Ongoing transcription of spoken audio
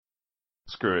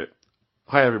screw it.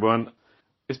 Hi everyone.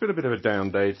 It's been a bit of a down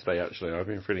day today actually. I've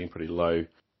been feeling pretty low.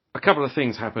 A couple of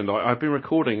things happened. I've been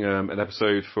recording an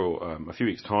episode for a few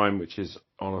weeks' time, which is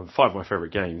on 5 of my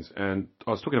favourite games. And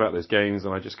I was talking about those games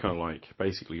and I just kind of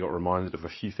basically got reminded of a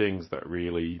few things that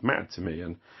really mattered to me.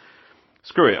 And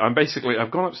screw it. I've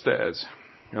gone upstairs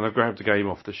and I've grabbed a game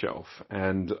off the shelf.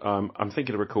 And I'm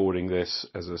thinking of recording this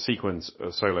as a sequence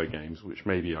of solo games, which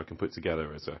maybe I can put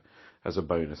together as a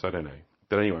bonus. I don't know.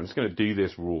 But anyway, I'm just going to do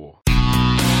this raw.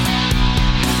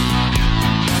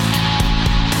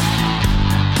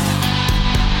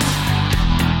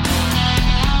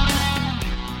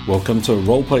 Welcome to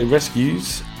Roleplay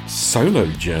Rescue's Solo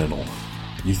Journal.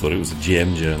 You thought it was a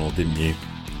GM journal, didn't you?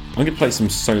 I'm going to play some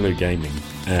solo gaming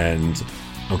and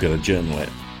I'm going to journal it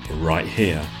right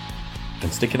here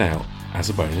and stick it out as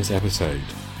a bonus episode.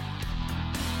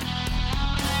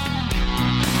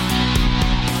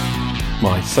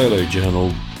 My solo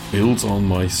journal builds on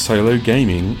my solo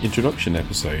gaming introduction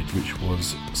episode, which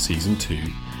was Season 2,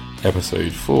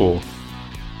 Episode 4.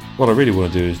 What I really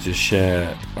want to do is just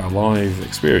share a live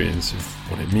experience of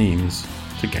what it means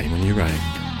to game on your own.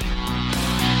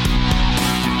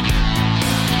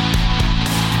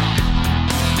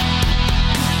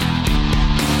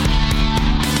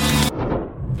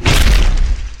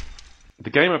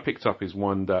 The game I picked up is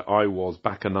one that I was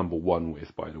backer number 1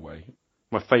 with, by the way.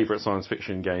 My favourite science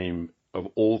fiction game of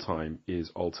all time is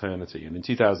Alternity. And in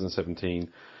 2017,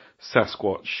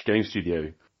 Sasquatch Game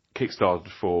Studio kickstarted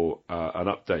for an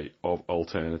update of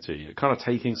Alternity, kind of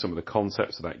taking some of the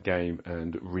concepts of that game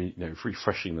and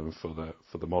refreshing them for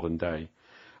the modern day.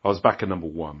 I was backer number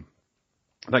 1.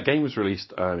 That game was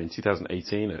released in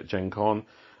 2018 at Gen Con.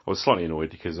 I was slightly annoyed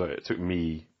because it took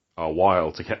me a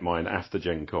while to get mine after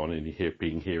Gen Con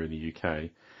being here in the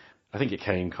UK. I think it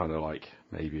came kind of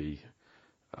maybe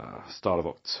start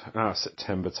of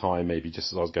September time, maybe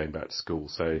just as I was going back to school.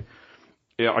 So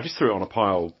yeah, I just threw it on a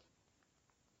pile.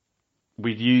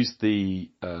 We'd used the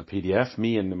PDF.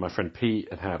 Me and my friend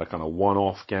Pete had a kind of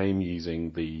one-off game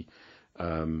using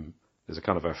there's a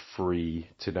kind of a free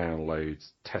to download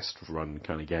test run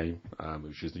kind of game,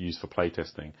 which is used for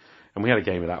playtesting. And we had a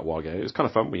game of that a while ago. It was kind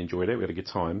of fun. We enjoyed it. We had a good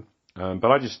time. But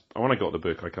when I got the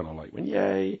book, I kind of went,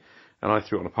 yay. And I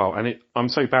threw it on a pile. And I'm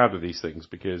so bad with these things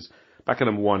because backer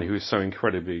number 1, who was so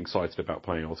incredibly excited about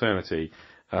playing Alternity,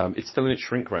 it's still in its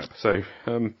shrink wrap. So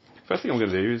first thing I'm going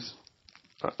to do is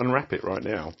unwrap it right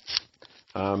now.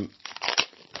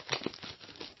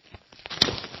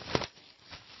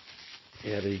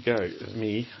 Yeah, there you go. It's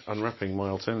me unwrapping my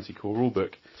Alternity core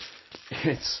rulebook.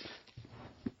 It's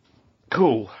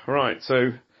cool. Right, so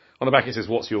on the back it says,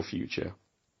 "What's your future?"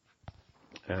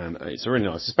 And it's really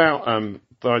nice. It's about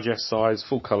digest size,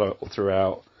 full colour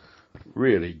throughout.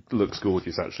 Really looks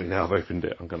gorgeous actually. Now I've opened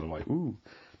it, I'm kind of ooh,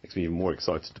 makes me even more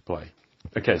excited to play.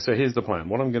 Okay, so here's the plan.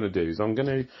 What I'm going to do is I'm going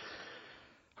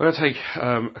to take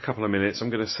a couple of minutes. I'm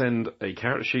going to send a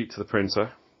character sheet to the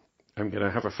printer. I'm going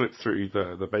to have a flip through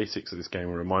the basics of this game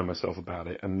and remind myself about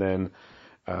it. And then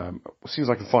as soon as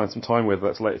I can find some time, whether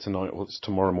that's later tonight or it's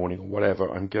tomorrow morning or whatever,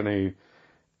 I'm going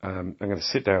to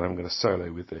sit down and I'm going to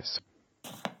solo with this.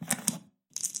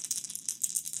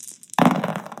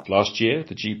 Last year,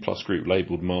 the G Plus group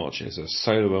labelled March as a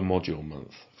solo a module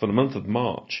month. For the month of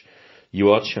March, you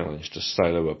are challenged to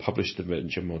solo a published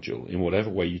adventure module in whatever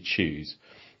way you choose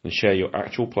and share your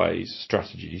actual plays,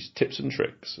 strategies, tips and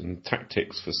tricks and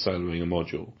tactics for soloing a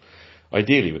module,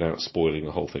 ideally without spoiling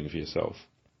the whole thing for yourself.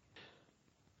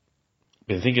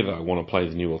 Been thinking that I want to play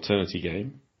the new Alternity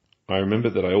game. I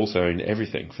remember that I also own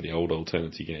everything for the old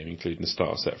Alternity game, including the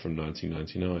starter set from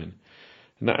 1999.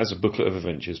 And that has a booklet of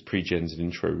adventures, pre-gens and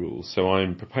intro rules, so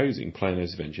I'm proposing playing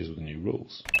those adventures with the new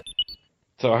rules.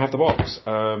 So I have the box.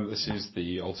 This is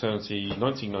the Alternity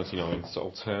 1999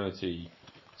 Alternity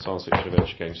Science Fiction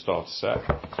Adventure Game starter set,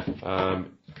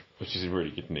 which is in really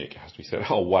good nick, has to be said.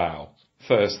 Oh wow!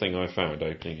 First thing I found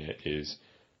opening it is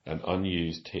an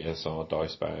unused TSR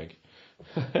dice bag.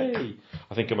 Hey!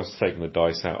 I think I must have taken the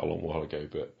dice out a long while ago,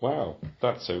 but wow,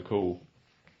 that's so cool.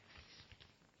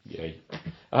 Yay.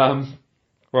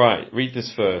 Right, read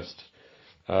this first.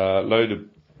 Load of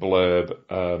blurb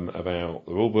about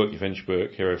the rulebook, adventure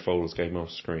book, hero folders, game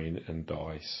master screen, and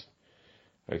dice.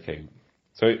 Okay,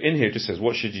 so in here it just says,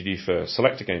 what should you do first?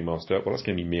 Select a game master. Well, that's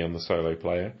going to be me. I'm the solo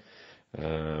player.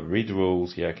 Read the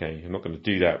rules. Yeah, okay. I'm not going to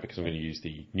do that because I'm going to use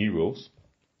the new rules.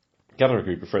 Gather a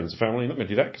group of friends and family. I'm not going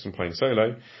to do that because I'm playing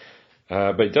solo.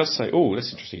 But it does say, oh,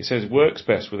 that's interesting. It says works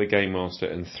best with a game master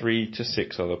and 3 to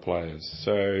 6 other players.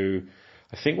 So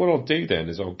I think what I'll do then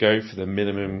is I'll go for the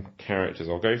minimum characters.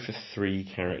 I'll go for 3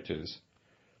 characters.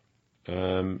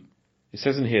 It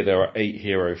says in here there are 8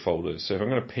 hero folders. So if I'm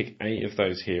going to pick 8 of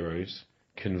those heroes,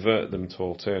 convert them to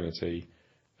Alternity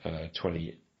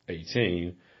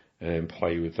 2018, and then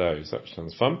play with those. That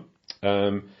sounds fun.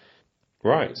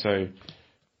 Right, so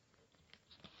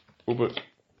we'll put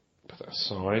that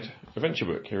aside. Adventure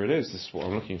book, here it is. This is what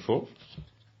I'm looking for.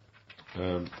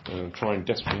 And I'm trying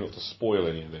desperately not to spoil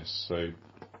any of this. So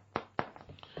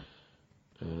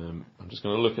I'm just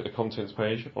going to look at the contents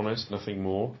page. Honest, nothing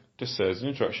more. Just says an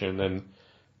introduction, and then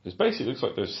there's basically looks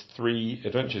like there's 3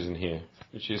 adventures in here,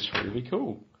 which is really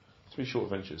cool. 3 short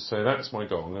adventures. So that's my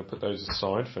goal. I'm going to put those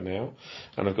aside for now,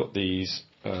 and I've got these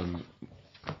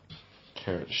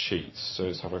character sheets. So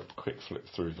let's have a quick flip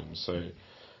through them. So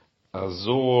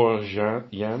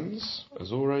Azorayans, I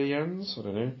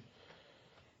don't know.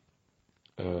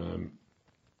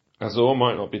 Azor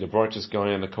might not be the brightest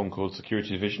guy in the Concorde Security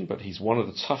Division, but he's one of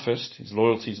the toughest. His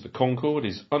loyalty to the Concorde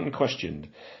is unquestioned,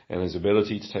 and his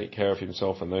ability to take care of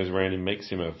himself and those around him makes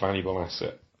him a valuable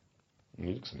asset. And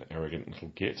he looks an arrogant little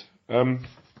git. The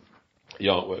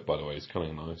artwork, by the way, is kind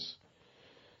of nice.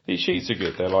 These sheets are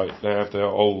good. They have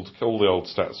all the old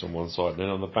stats on one side, and then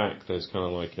on the back there's kind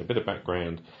of like a bit of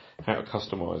background, how to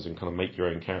customise and kind of make your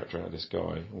own character out of this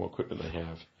guy, and what equipment they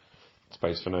have.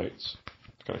 Space for notes.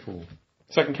 It's kind of cool.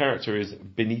 Second character is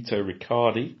Benito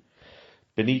Riccardi.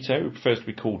 Benito, who prefers to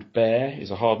be called Bear, is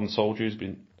a hardened soldier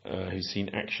who's seen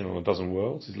action on a dozen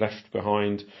worlds. He's left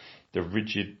behind the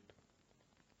rigid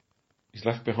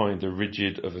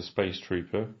of a space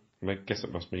trooper. I guess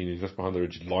it must mean he's left behind the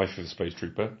rigid life of a space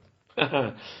trooper.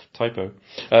 Typo.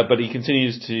 But he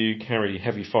continues to carry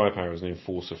heavy firepower as an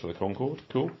enforcer for the Concorde.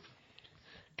 Cool.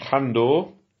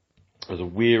 Kandor is a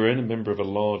Weirin, a member of a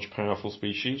large, powerful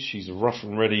species. She's a rough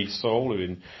and ready soul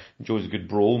who enjoys a good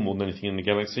brawl more than anything in the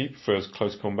galaxy. Prefers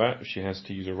close combat if she has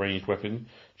to use a ranged weapon.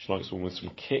 She likes one with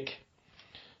some kick.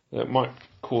 That might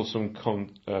cause some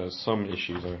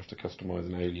issues. I have to customise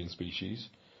an alien species.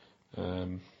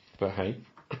 But hey.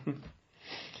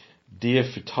 Dia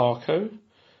Futako.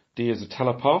 Dia is a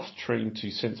telepath trained to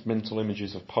sense mental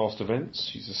images of past events.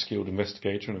 She's a skilled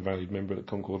investigator and a valued member of the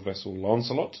Concorde vessel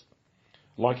Lancelot.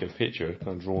 I like her picture,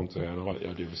 kind of drawn to her, and I like the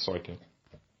idea of a psycho.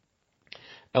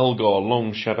 Elgar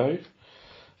Longshadow.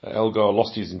 Elgar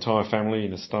lost his entire family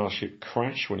in a starship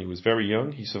crash when he was very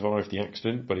young. He survived the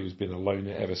accident, but he's been a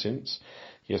loner ever since.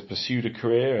 He has pursued a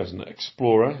career as an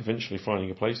explorer, eventually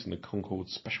finding a place in the Concorde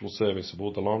Special Service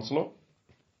aboard the Lancelot.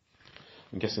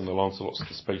 I'm guessing the Lancelot's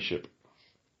the spaceship.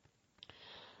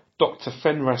 Dr.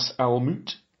 Fenris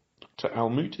Almut. Dr.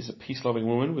 Almut is a peace-loving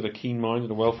woman with a keen mind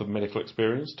and a wealth of medical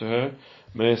experience. To her,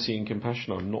 mercy and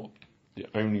compassion are not the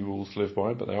only rules to live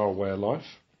by, but they are a way of life.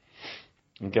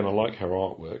 Again, I like her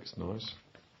artwork, it's nice.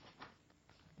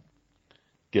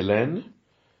 Galen.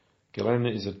 Galen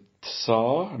is a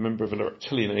Tsar, a member of a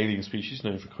reptilian alien species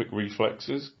known for quick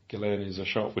reflexes. Galen is a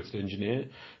sharp-witted engineer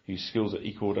whose skills are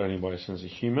equalled only by a sense of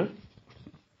humour.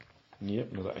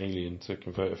 Yep, another alien to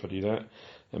convert if I do that.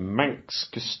 And Manx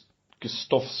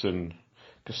Gustafsson.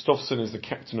 Gustafsson is the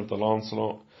captain of the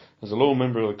Lancelot. As a loyal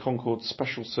member of the Concorde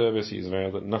Special Service, he is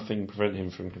vowed that nothing prevent him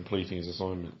from completing his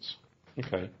assignments.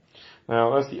 Okay.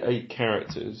 Now, that's the 8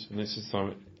 characters, and this is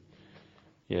sort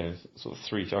of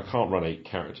 3. I can't run 8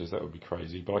 characters, that would be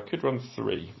crazy, but I could run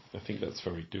 3. I think that's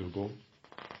very doable.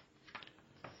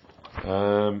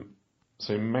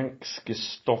 So Manx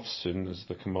Gustafsson as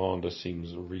the commander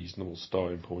seems a reasonable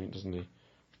starting point, doesn't he?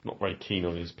 Not very keen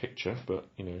on his picture, but,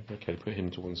 okay, put him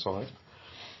to one side.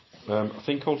 I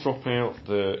think I'll drop out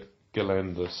the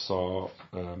Galen the Tsar,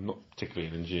 not particularly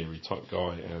an engineering type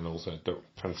guy, and also don't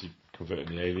fancy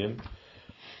converting the alien.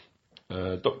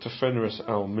 Dr. Fenris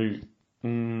Almut,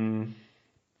 I'm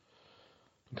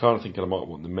kind of thinking I might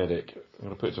want the medic. I'm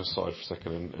going to put it to the side for a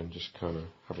second and just kind of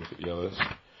have a look at the others.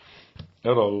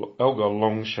 Elgar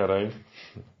Longshadow.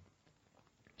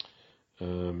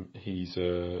 He's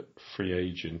a free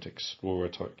agent, explorer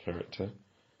type character.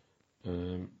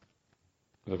 Bit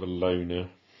of a loner.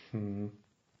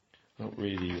 Doesn't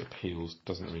really appeal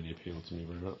to me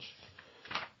very much.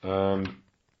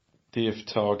 Dia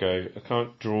Futago. I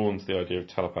can't drawn to the idea of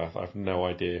telepath. I have no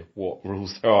idea what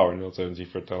rules there are in Alternative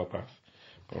for a telepath.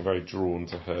 But I'm very drawn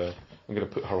to her. I'm going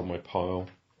to put her on my pile.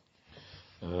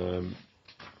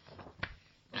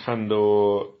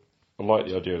 Kandor. I like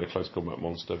the idea of the close combat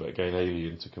monster, but again,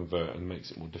 alien to convert and makes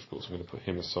it more difficult, so I'm going to put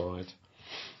him aside.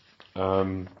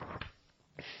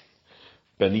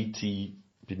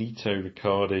 Benito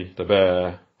Riccardi, the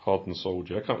bear, hardened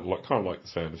soldier. I kind of like the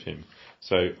sound of him,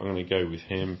 so I'm going to go with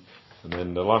him. And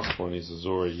then the last one is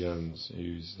Azori Jans,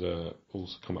 who's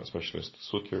also combat specialist.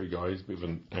 Security guy, he's a bit of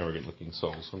an arrogant looking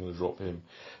soul, so I'm going to drop him.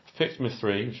 I've picked him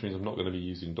 3, which means I'm not going to be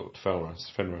using Dr.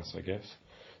 Fenris, I guess.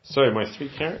 So my 3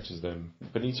 characters then.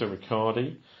 Benito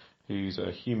Riccardi, who's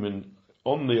a human,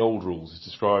 on the old rules, is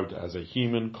described as a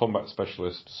human combat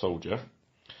specialist soldier.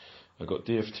 I've got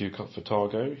DF2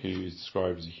 Fatago, who is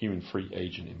described as a human free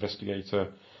agent investigator.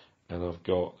 And I've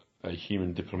got a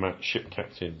human diplomat ship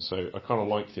captain. So I kind of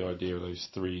like the idea of those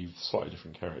 3 slightly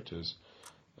different characters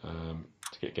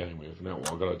to get going with. Now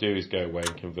what I've got to do is go away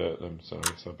and convert them, so I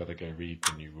guess I better go read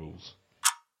the new rules.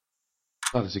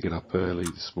 I had to get up early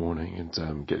this morning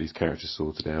and get these characters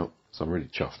sorted out, so I'm really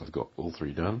chuffed I've got all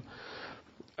 3 done.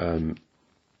 I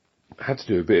had to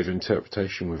do a bit of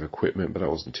interpretation with equipment, but that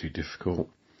wasn't too difficult.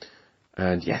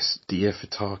 And yes, DF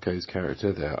Fatako's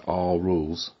character, there are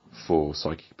rules for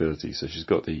psychic ability, so she's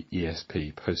got the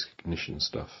ESP, post-cognition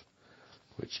stuff,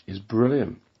 which is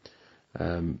brilliant.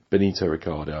 Benito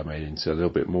Riccardi I made into a little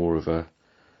bit more of a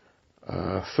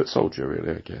foot soldier,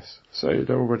 really, I guess. So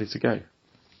they're all ready to go,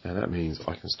 and that means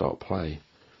I can start play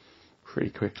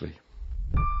pretty quickly.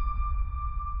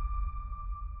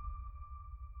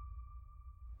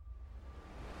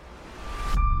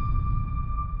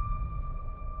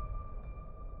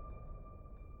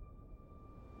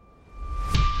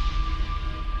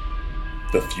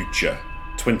 The future,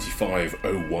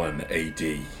 2501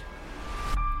 AD.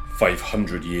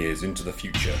 500 years into the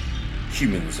future,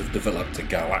 humans have developed a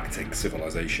galactic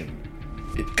civilization.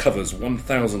 It covers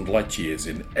 1,000 light years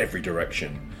in every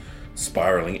direction,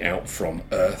 spiralling out from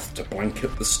Earth to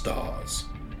blanket the stars.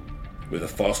 With a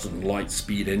faster-than-light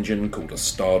speed engine called a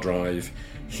star drive,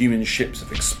 human ships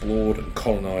have explored and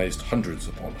colonized hundreds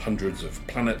upon hundreds of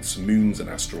planets, moons and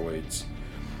asteroids.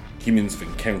 Humans have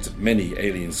encountered many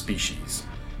alien species.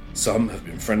 Some have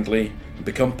been friendly and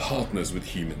become partners with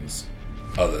humans.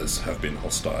 Others have been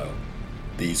hostile.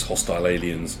 These hostile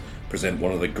aliens present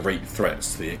one of the great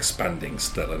threats to the expanding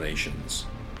stellar nations.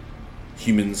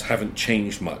 Humans haven't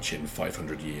changed much in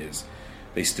 500 years.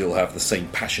 They still have the same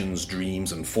passions,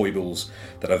 dreams and foibles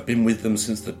that have been with them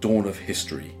since the dawn of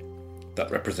history.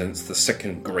 That represents the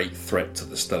second great threat to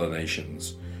the stellar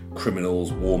nations.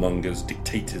 Criminals, warmongers,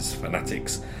 dictators,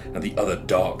 fanatics, and the other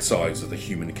dark sides of the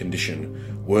human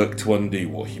condition work to undo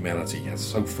what humanity has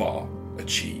so far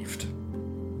achieved.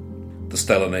 The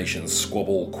stellar nations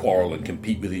squabble, quarrel, and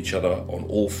compete with each other on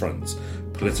all fronts: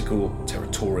 political,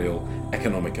 territorial,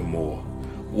 economic, and more.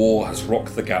 War has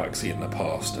rocked the galaxy in the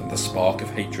past, and the spark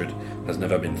of hatred has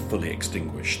never been fully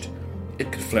extinguished.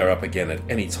 It could flare up again at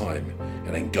any time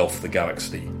and engulf the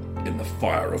galaxy in the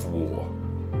fire of war.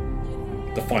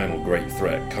 The final great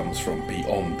threat comes from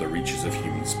beyond the reaches of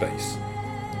human space.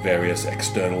 Various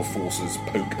external forces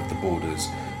poke at the borders,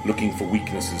 looking for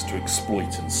weaknesses to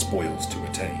exploit and spoils to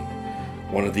attain.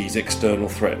 One of these external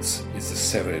threats is the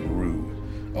Seren Ru,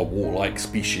 a warlike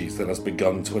species that has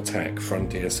begun to attack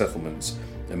frontier settlements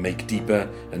and make deeper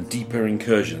and deeper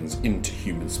incursions into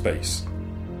human space.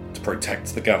 To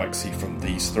protect the galaxy from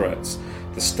these threats,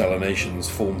 the stellar nations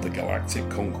formed the Galactic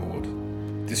Concord.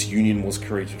 This union was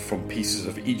created from pieces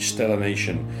of each stellar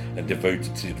nation and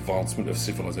devoted to the advancement of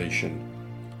civilization.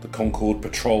 The Concord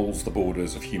patrols the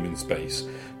borders of human space,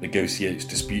 negotiates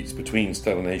disputes between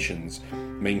stellar nations,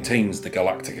 maintains the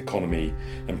galactic economy,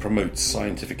 and promotes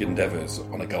scientific endeavours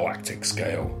on a galactic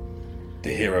scale.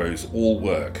 The heroes all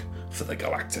work for the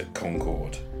Galactic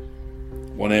Concord.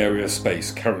 One area of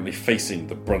space currently facing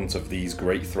the brunt of these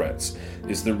great threats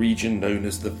is the region known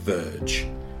as the Verge.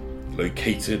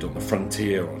 Located on the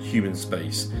frontier on human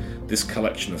space, this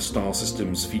collection of star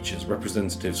systems features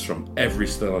representatives from every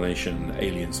stellar nation and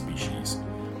alien species.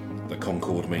 The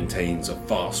Concord maintains a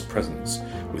vast presence,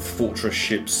 with fortress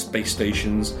ships, space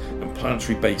stations, and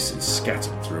planetary bases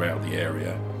scattered throughout the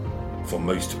area. For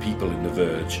most people in the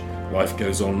Verge, life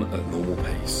goes on at a normal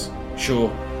pace. Sure,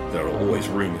 there are always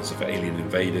rumours of alien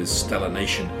invaders, stellar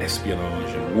nation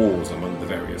espionage, and wars among the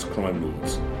various crime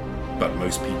lords. But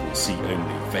most people see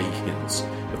only vague hints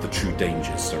of the true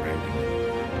dangers surrounding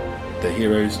them. The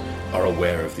heroes are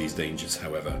aware of these dangers,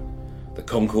 however. The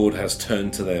Concord has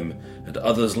turned to them and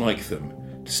others like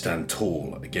them to stand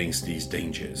tall against these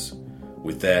dangers.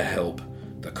 With their help,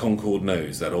 the Concord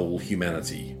knows that all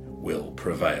humanity will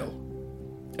prevail.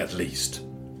 At least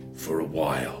for a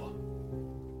while.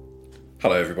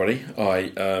 Hello everybody,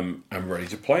 I am ready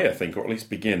to play, I think, or at least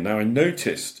begin. Now I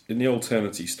noticed in the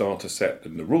Alternity starter set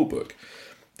in the rulebook,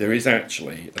 there is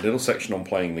actually a little section on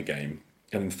playing the game,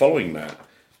 and in following that,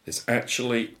 there's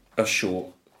actually a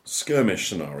short skirmish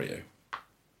scenario.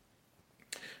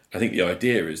 I think the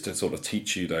idea is to sort of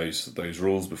teach you those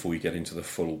rules before you get into the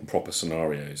full proper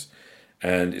scenarios.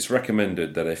 And it's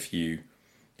recommended that if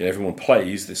everyone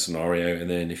plays this scenario, and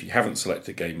then if you haven't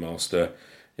selected Game Master,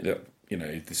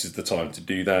 this is the time to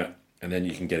do that, and then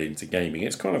you can get into gaming.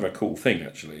 It's kind of a cool thing,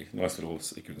 actually. Nice little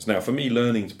sequence. Now, for me,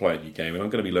 learning to play a new game, and I'm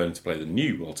going to be learning to play the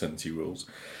new Alternity rules,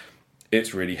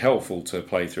 it's really helpful to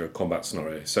play through a combat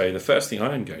scenario. So the first thing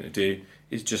I am going to do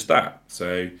is just that.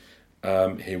 So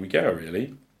here we go,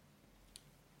 really.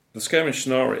 The skirmish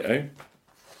scenario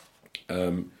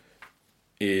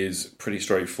is pretty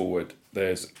straightforward.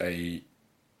 There's a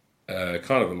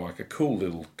kind of like a cool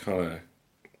little kind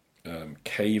of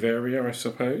cave area, I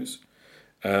suppose,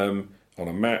 on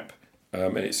a map,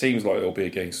 and it seems like it'll be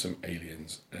against some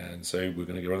aliens, and so we're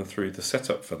going to run through the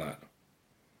setup for that.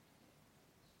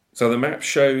 So the map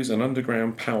shows an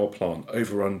underground power plant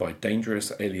overrun by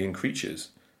dangerous alien creatures.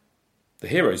 The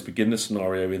heroes begin the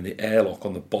scenario in the airlock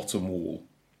on the bottom wall.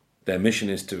 Their mission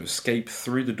is to escape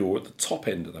through the door at the top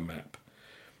end of the map.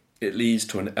 It leads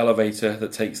to an elevator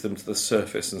that takes them to the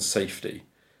surface and safety.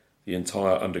 The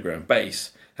entire underground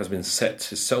base has been set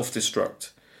to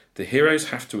self-destruct. The heroes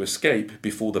have to escape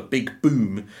before the big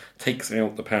boom takes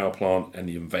out the power plant and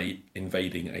the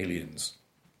invading aliens.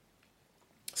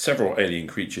 Several alien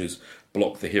creatures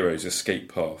block the heroes'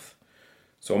 escape path.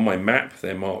 So on my map,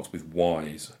 they're marked with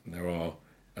Ys, and there are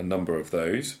a number of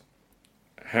those.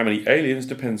 How many aliens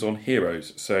depends on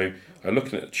heroes. So I'm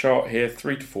looking at the chart here,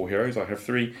 3 to 4 heroes. I have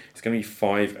 3. It's going to be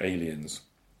 5 aliens.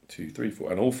 2, 3,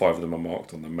 4. And all 5 of them are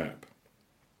marked on the map.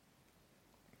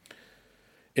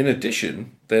 In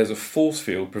addition, there's a force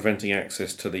field preventing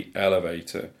access to the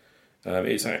elevator.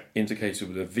 It's indicated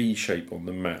with a V shape on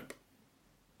the map.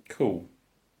 Cool.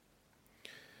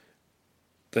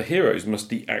 The heroes must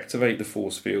deactivate the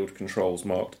force field controls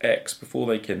marked X before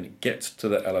they can get to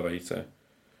the elevator.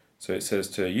 So it says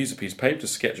to use a piece of paper to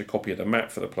sketch a copy of the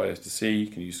map for the players to see. You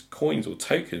can use coins or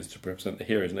tokens to represent the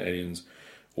heroes and aliens,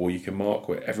 or you can mark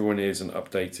where everyone is and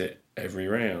update it every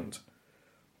round.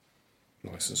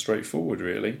 Nice and straightforward,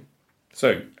 really.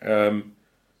 So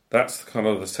that's kind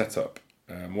of the setup.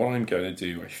 What I'm going to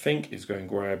do, I think, is go and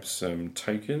grab some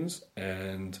tokens,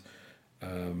 and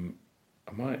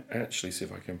I might actually see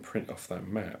if I can print off that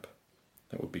map.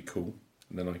 That would be cool.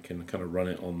 And then I can kind of run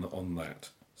it on that.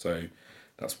 So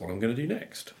that's what I'm going to do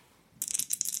next.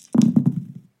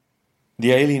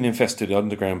 The alien-infested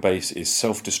underground base is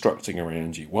self-destructing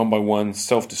around you. One by one,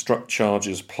 self-destruct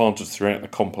charges planted throughout the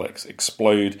complex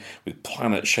explode with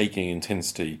planet-shaking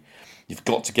intensity. You've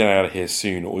got to get out of here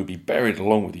soon, or you'll be buried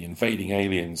along with the invading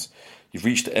aliens. You've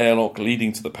reached the airlock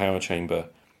leading to the power chamber.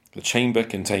 The chamber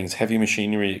contains heavy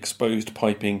machinery, exposed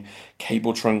piping,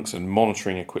 cable trunks, and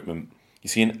monitoring equipment. You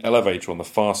see an elevator on the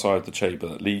far side of the chamber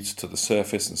that leads to the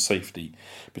surface and safety.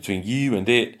 Between you and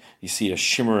it, you see a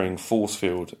shimmering force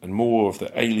field and more of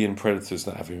the alien predators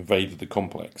that have invaded the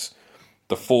complex.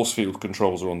 The force field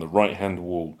controls are on the right-hand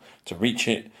wall. To reach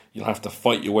it, you'll have to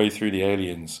fight your way through the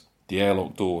aliens. The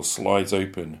airlock door slides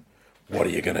open. What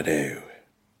are you going to do?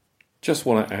 Just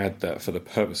want to add that for the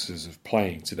purposes of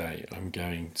playing today, I'm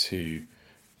going to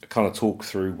kind of talk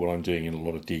through what I'm doing in a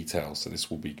lot of detail, so this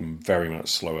will be very much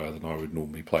slower than I would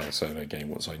normally play a solo game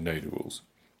once I know the rules.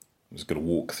 I'm just going to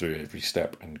walk through every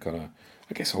step and kind of,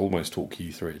 I guess I'll almost talk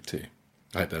you through it too.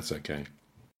 I hope that's okay.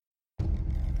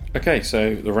 Okay,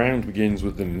 so the round begins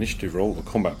with an initiative roll, the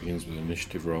combat begins with an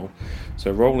initiative roll.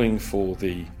 So rolling for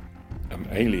the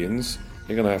aliens,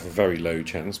 you're going to have a very low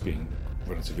chance, being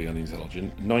relatively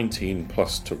unintelligent. 19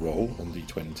 plus to roll on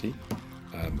D20.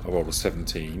 I rolled a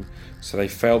 17, so they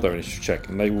failed their initiative check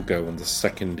and they will go on the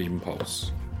second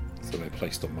impulse. So they're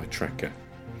placed on my tracker.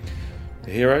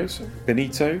 The heroes,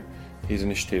 Benito, his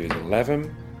initiative is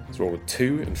 11. He's rolled a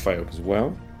 2 and failed as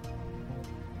well.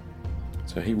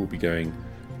 So he will be going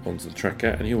onto the tracker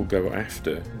and he will go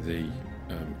after the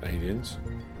aliens.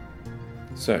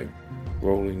 So,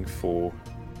 rolling for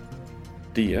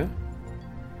Dia,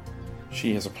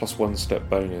 she has a +1 step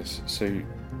bonus. So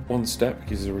 1 step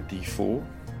gives her a D4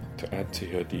 to add to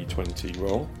her D20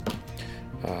 roll.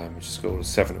 She scored a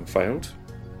 7 and failed.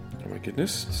 Oh my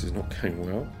goodness, this is not going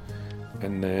well.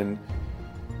 And then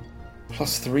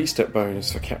 +3 step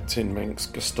bonus for Captain Manx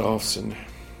Gustafsson.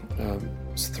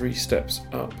 It's 3 steps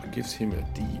up. It gives him a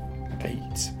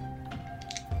D8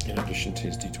 in addition to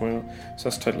his D12. So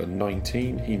that's a total of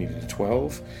 19. He needed a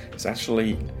 12. It's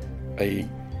actually a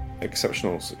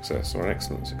exceptional success or an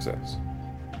excellent success.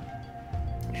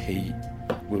 He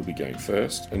will be going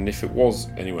first, and if it was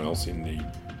anyone else in the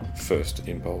first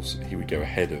impulse, he would go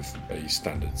ahead of a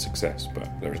standard success, but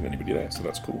there isn't anybody there, so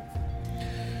that's cool.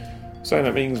 So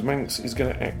that means Manx is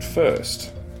going to act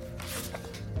first.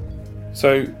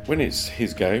 So when it's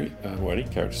his go, or any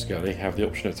character's go, they have the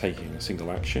option of taking a single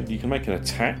action. You can make an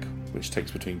attack, which takes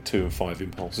between 2 and 5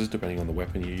 impulses, depending on the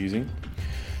weapon you're using.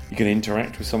 You can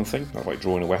interact with something, like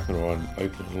drawing a weapon or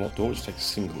opening a locked door, which takes a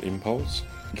single impulse.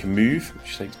 You can move,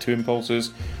 which takes 2 impulses.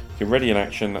 You can ready an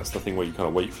action, that's the thing where you kind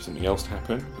of wait for something else to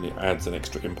happen, and it adds an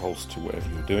extra impulse to whatever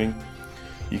you're doing.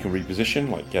 You can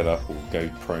reposition, like get up or go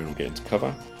prone or get into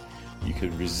cover. You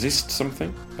can resist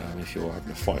something, if you're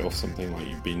having to fight off something, like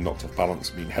you've been knocked off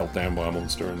balance, being held down by a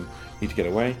monster and need to get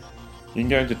away. You can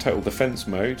go into total defense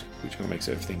mode, which kind of makes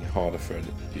everything harder for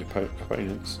the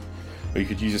opponents. Or you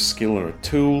could use a skill or a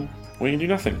tool, or you can do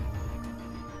nothing.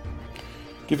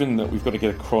 Given that we've got to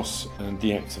get across and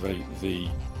deactivate the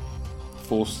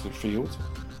force field,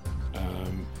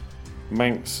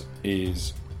 Manx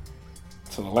is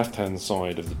to the left-hand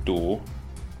side of the door,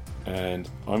 and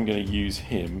I'm going to use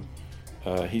him.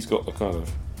 He's got the kind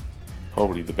of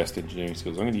probably the best engineering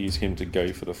skills. I'm going to use him to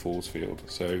go for the force field.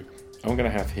 So I'm going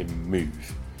to have him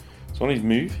move. So on his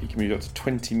move, he can move up to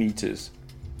 20 meters,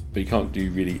 but he can't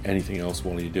do really anything else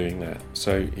while you're doing that.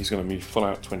 So he's going to move full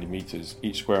out 20 meters.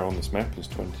 Each square on this map is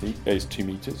 2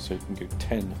 meters, so he can go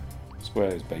 10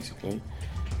 squares basically.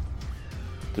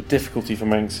 The difficulty for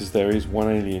Manx is there is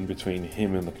one alien between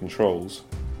him and the controls,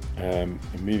 and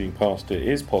moving past it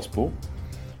is possible,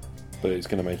 but it's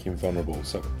going to make him vulnerable.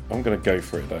 So I'm going to go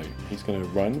for it though. He's going to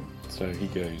run, so he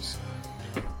goes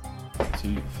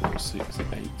 2, 4, 6,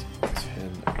 8,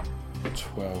 10,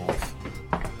 12,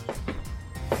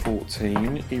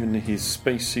 14. Even his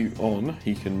spacesuit on,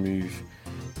 he can move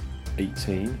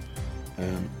 18.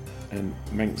 And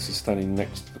Manx is standing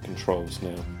next to the controls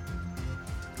now.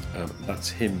 That's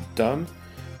him done.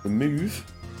 The move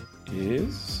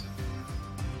is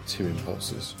 2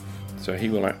 impulses. So he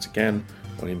will act again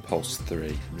on impulse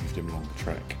 3. Moved him along the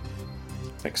track.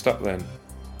 Next up then,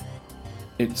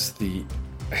 it's the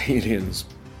aliens.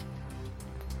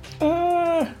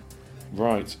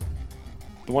 Right.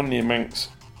 The one near Manx,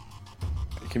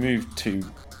 you can move 2.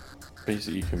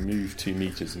 Basically, you can move 2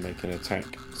 meters and make an attack.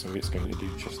 So it's going to do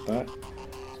just that.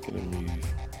 It's going to move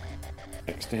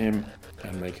next to him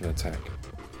and make an attack.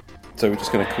 So we're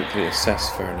just going to quickly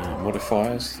assess for any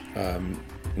modifiers.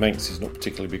 Manx is not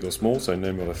particularly big or small, so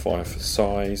no modifier for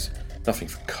size, nothing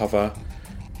for cover.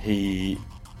 He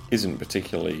isn't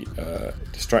particularly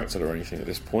distracted or anything at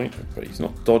this point, but he's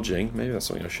not dodging. Maybe that's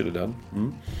something I should have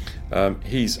done.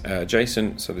 He's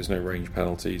adjacent, so there's no range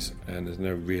penalties, and there's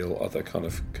no real other kind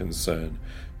of concern.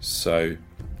 So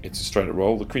it's a straight up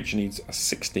roll. The creature needs a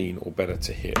 16 or better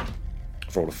to hit.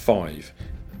 I've rolled a 5.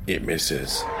 It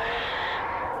misses.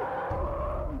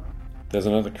 There's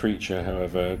another creature,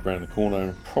 however, around the corner,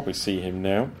 and probably see him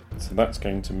now. So that's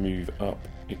going to move up.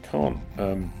 It can't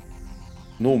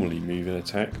normally move and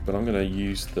attack, but I'm going to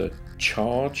use the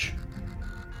charge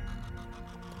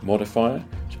modifier,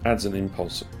 which adds an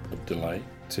impulse of delay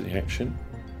to the action.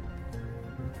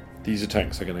 These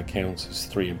attacks are going to count as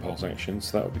 3 impulse actions,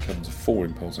 so that becomes a 4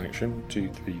 impulse action. 1, 2,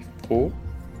 3, 4.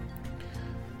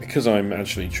 Because I'm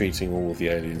actually treating all of the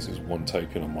aliens as one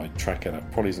token on my tracker,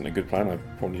 that probably isn't a good plan. I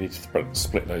probably need to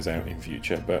split those out in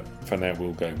future, but for now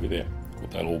we'll go with it.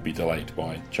 They'll all be delayed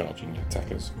by charging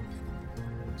attackers.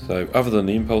 So other than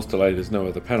the impulse delay, there's no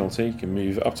other penalty. You can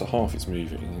move up to half its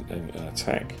move in an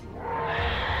attack.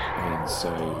 And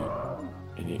so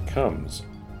in it comes.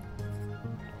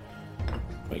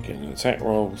 Making an attack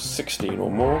roll, 16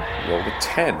 or more, roll a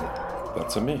 10.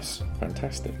 That's a miss.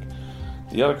 Fantastic.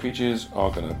 The other creatures are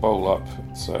going to bowl up,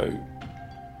 so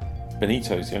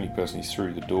Benito's the only person who's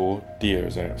through the door. Dia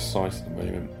is out of sight at the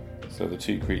moment, so the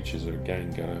 2 creatures are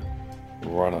again going to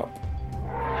run up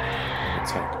and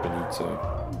attack Benito.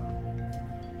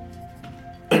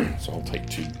 So I'll take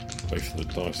both of the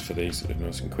dice for these, so they're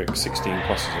nice and quick. 16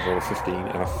 pluses, I've rolled a 15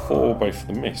 and a 4, both of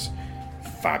them miss.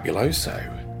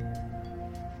 Fabuloso!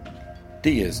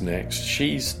 Dia's next.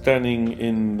 She's standing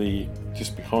in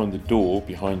just behind the door,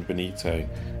 behind Benito,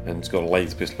 and has got a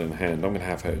laser pistol in hand. I'm going to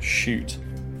have her shoot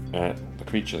at the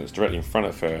creature that's directly in front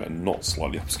of her and not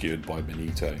slightly obscured by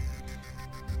Benito.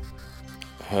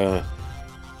 Her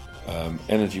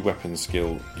energy weapon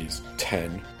skill is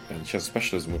 10, and she has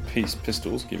specialism with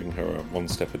pistols, giving her a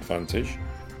 1-step advantage,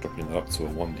 dropping that up to a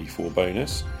 1d4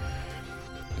 bonus.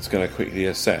 It's going to quickly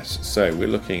assess. So we're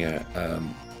looking at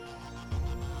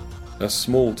a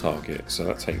small target, so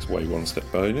that takes away 1-step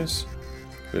bonus.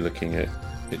 We're looking at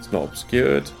it's not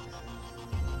obscured,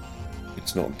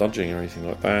 it's not dodging or anything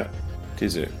like that. It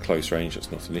is at close range,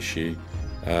 that's not an issue.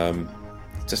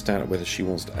 Just down at whether she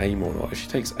wants to aim or not. If she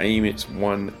takes aim, it's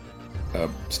 1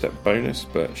 step bonus,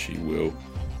 but she will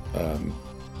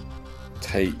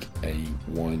take a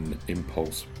 1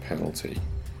 impulse penalty.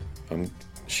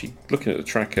 Looking at the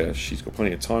tracker, she's got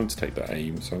plenty of time to take that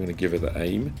aim, so I'm going to give her the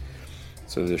aim.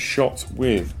 So the shot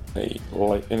with a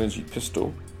light energy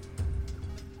pistol,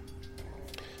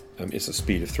 it's a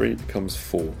speed of 3, it becomes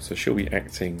 4, so she'll be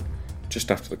acting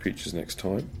just after the creature's next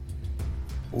time.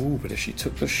 Ooh, but if she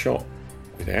took the shot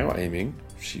without aiming,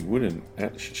 she wouldn't.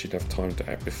 She'd have time to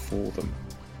act before them.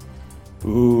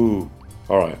 Ooh.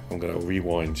 Alright, I'm going to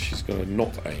rewind. She's going to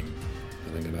not aim,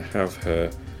 and I'm going to have her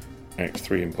act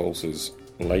 3 impulses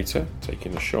later,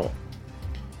 taking a shot.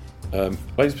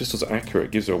 Laser pistols are accurate,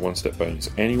 it gives her a 1-step bonus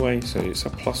anyway, so it's a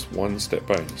plus 1 step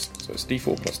bonus. So it's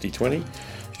d4 plus d20.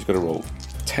 She's got to roll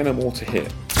 10 or more to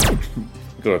hit.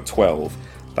 We've got a 12.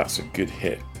 That's a good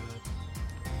hit.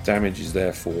 Damage is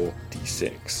therefore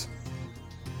d6.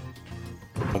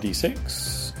 A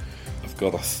d6. I've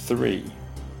got a 3.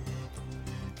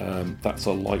 That's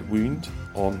a light wound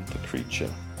on the creature.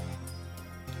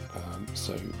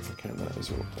 So if I count that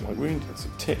as a light wound, that's a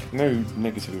tick. No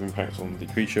negative impact on the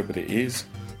creature, but it is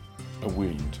a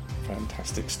wound.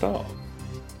 Fantastic start.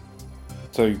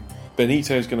 So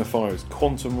Benito is going to fire his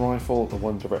quantum rifle, the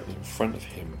one directly in front of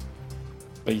him.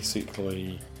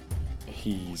 Basically,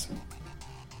 he's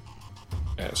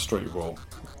at a straight roll.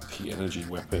 Key energy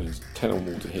weapon is 10 or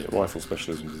more to hit. Rifle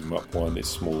specialism is him up 1, is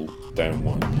small, down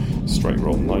 1. Straight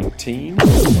roll 19.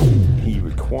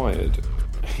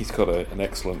 He's got an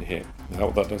excellent hit. Now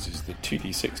what that does is the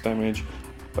 2d6 damage,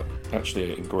 but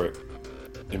actually in grip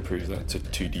improves that to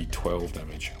 2d12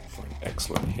 damage for an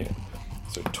excellent hit.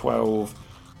 So 12,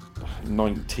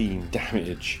 19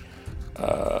 damage,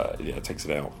 takes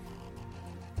it out.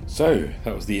 So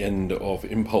that was the end of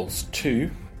Impulse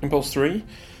 2. Impulse 3,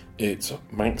 it's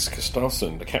Max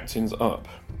Gustafsson, the captain's up.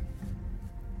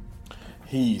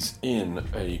 He's in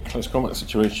a close combat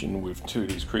situation with 2 of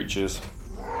these creatures.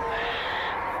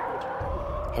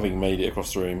 Having made it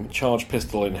across the room, charge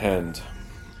pistol in hand.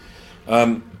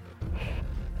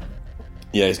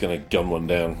 He's going to gun one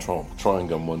down, try and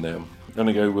gun one down. I'm going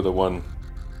to go with the one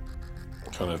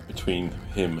kind of between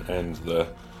him and the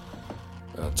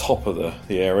top of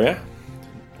the area,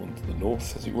 one to the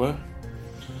north, as it were.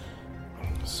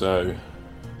 So,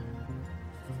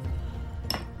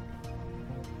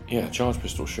 charge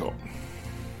pistol shot.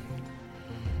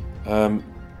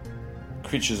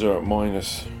 Creatures are at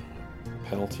minus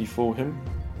penalty for him,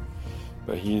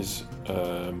 but he is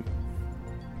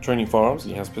training firearms.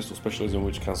 He has pistol specialism,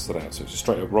 which cancels it out. So it's a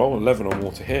straight up roll, 11 or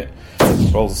more to hit.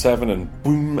 Rolls a 7 and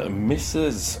boom,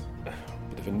 misses.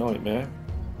 Bit of a nightmare.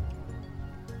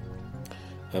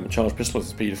 Charge pistol has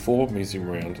a speed of 4, moves him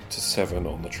around to 7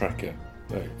 on the tracker.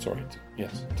 To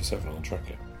 7 on the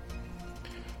tracker.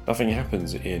 Nothing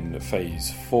happens in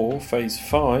phase 4. Phase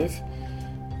 5,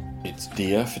 it's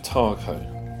Dia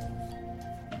Fatago.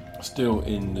 Still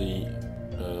in the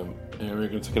area,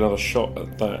 going to take another shot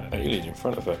at that alien in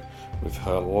front of her with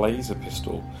her laser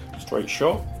pistol. Straight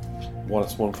shot,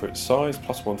 -1 for its size,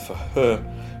 +1 for her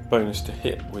bonus to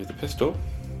hit with the pistol.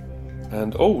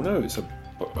 And it's a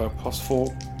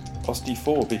 +4, plus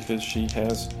d4 because she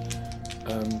has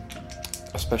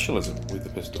a specialism with the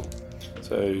pistol.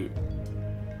 So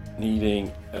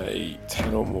needing a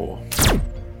 10 or more.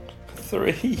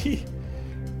 3.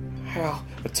 How?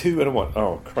 A 2 and a 1.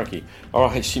 Oh, crikey.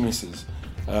 Alright, she misses.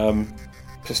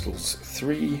 Pistols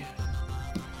 3.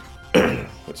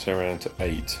 Puts her around to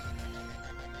 8.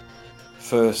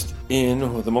 First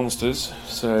in with the monsters.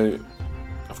 So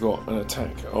I've got an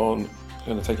attack on. I'm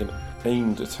going to take an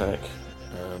aimed attack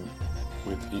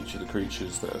with each of the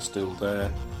creatures that are still there.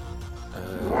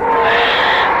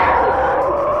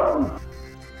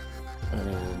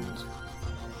 And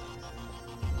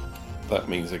that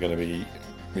means they're going to be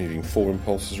moving 4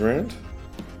 impulses around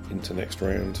into next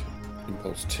round,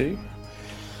 impulse 2.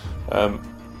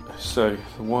 So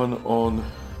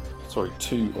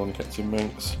 2 on Captain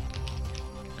Manx.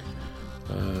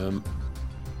 I've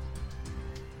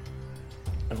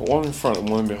got 1 in front and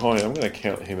 1 behind. I'm going to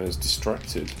count him as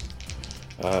distracted.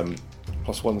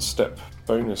 +1 step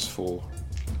bonus for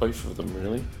both of them,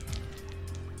 really.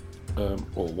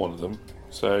 Or one of them.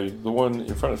 So the one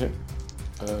in front of him,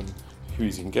 who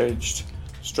is engaged,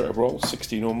 straight up roll,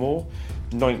 16 or more.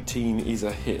 19 is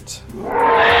a hit.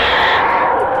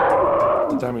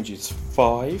 The damage is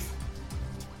 5.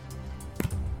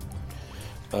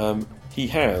 He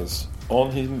has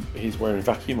on him, he's wearing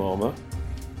vacuum armor,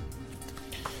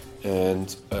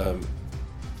 and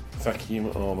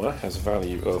vacuum armor has a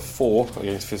value of 4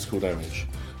 against physical damage.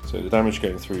 So the damage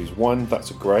going through is 1.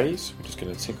 That's a graze. We're just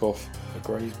going to tick off a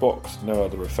graze box. No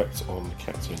other effects on the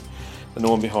captain. And the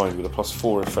one behind with a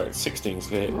 +4 effect, 16 is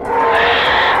hit.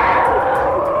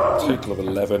 total of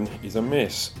 11 is a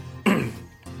miss. And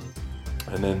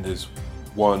then there's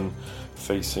one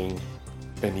facing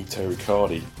Benito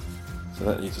Riccardi. So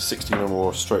that needs a 16 or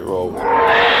more straight roll.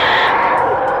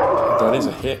 That is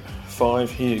a hit.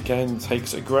 5. He again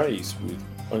takes a graze with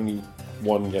only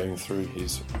one going through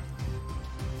his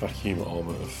vacuum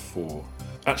armour of 4.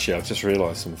 Actually, I've just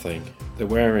realised something. They're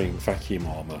wearing vacuum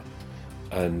armour,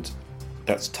 and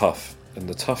that's tough. And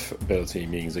the tough ability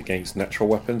means against natural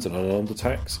weapons and unarmed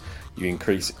attacks, you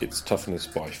increase its toughness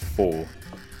by 4.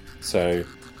 So,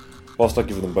 whilst I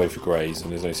give them both a graze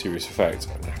and there's no serious effect,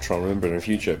 I'm going to try and remember in the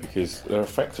future, because they're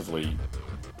effectively,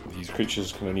 these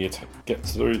creatures can only get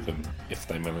through them if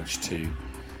they manage to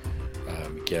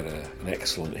get an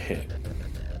excellent hit,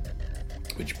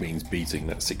 which means beating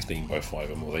that 16 by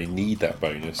 5 or more. They need that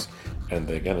bonus, and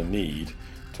they're going to need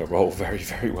to roll very,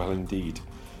 very well indeed.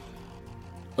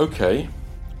 Okay,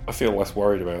 I feel less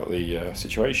worried about the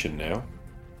situation now.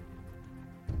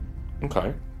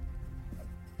 Okay.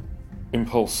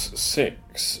 Impulse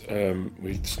 6,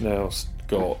 we've now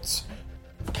got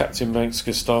Captain Manx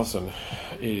Gustafsson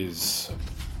is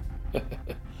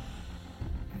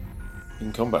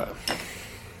in combat.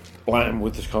 Blam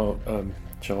with the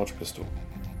charge pistol.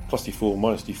 Plus D4,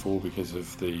 minus D4 because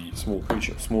of the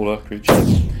smaller creature.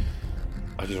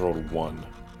 I just rolled a 1.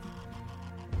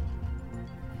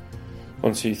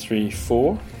 1, 2, 3,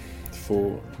 4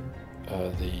 for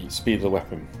the speed of the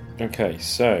weapon. Okay,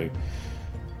 so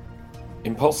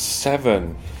Impulse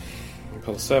 7.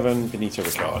 Impulse 7, Benito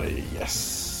Riccardi,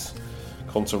 yes.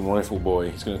 Quantum Rifle Boy.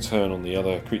 He's going to turn on the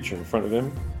other creature in front of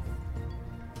him.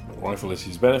 The rifle is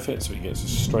his benefit, so he gets a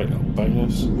straight up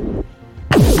bonus.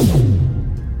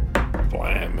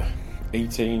 Blam.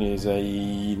 18 is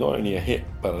not only a hit,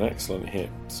 but an excellent hit.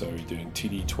 So he's doing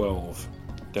 2d12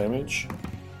 damage.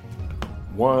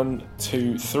 1,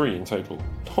 2, 3 in total.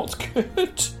 Not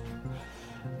good.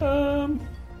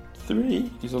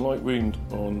 3 is a light wound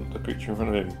on the creature in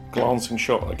front of him. Glancing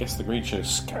shot. I guess the creature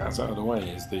scatters out of the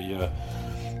way as the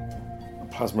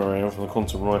plasma round from the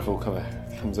quantum rifle kind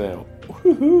of comes out.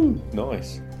 Woohoo!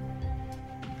 Nice.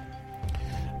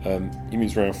 He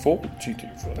moves around 4. 2, 2,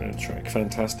 4 track.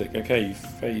 Fantastic. Okay,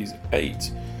 phase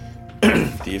 8.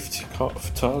 The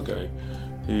Fatago,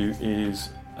 who is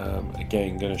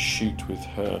again going to shoot with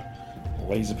her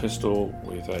laser pistol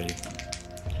with a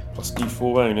plus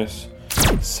D4 bonus.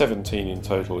 17 in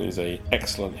total is an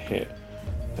excellent hit.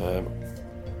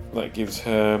 That gives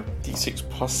her D6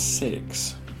 plus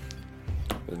 6.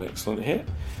 An excellent hit.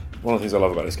 One of the things I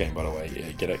love about this game, by the way,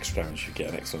 you get extra damage, you get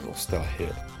an excellent or stellar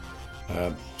hit.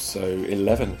 So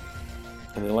 11.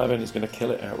 And 11 is going to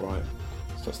kill it outright.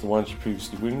 So that's the one she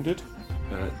previously wounded.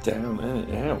 Down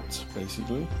and out,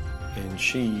 basically. And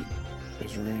she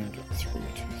is around 3,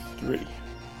 2, 3.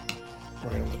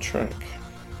 Around the track.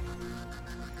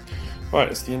 Right,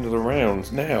 it's the end of the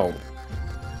round. Now,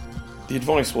 the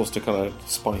advice was to kind of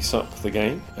spice up the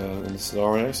game in the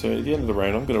scenario. So at the end of the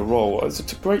round, I'm going to roll. It's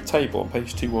a great table on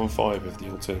page 215 of the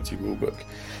Alternative Rulebook.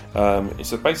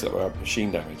 It's basically about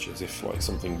machine damage, as if like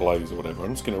something blows or whatever.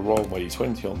 I'm just going to roll my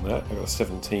d20 on that. I got a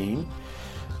 17.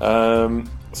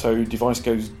 So device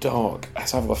goes dark.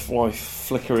 Let's have the fly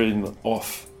flickering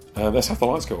off. Let's have the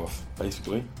lights go off,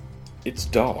 basically. It's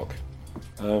dark.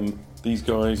 These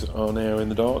guys are now in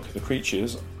the dark. The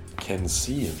creatures can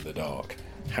see in the dark.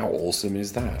 How awesome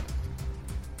is that?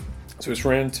 So it's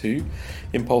round 2.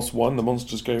 Impulse 1, the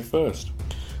monsters go first.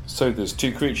 So there's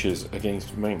 2 creatures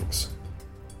against Manx.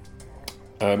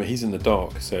 He's in the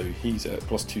dark, so he's at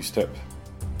plus 2 step.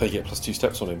 They get plus 2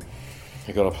 steps on him.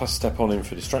 They got a plus step on him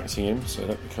for distracting him, so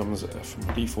that becomes from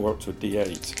a d4 up to a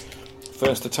d8.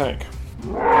 First attack.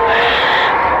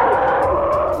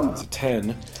 It's a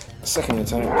 10. The second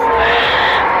attack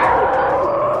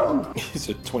is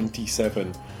a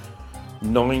 27.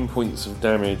 9 points of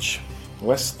damage.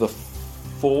 Less the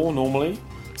 4 normally.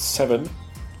 7.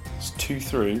 It's 2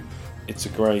 through. It's a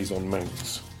graze on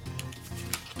Manx.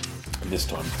 And this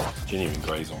time, genuine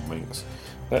graze on Manx.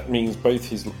 That means both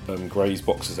his graze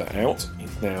boxes are out.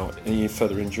 If now any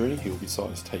further injury, he'll be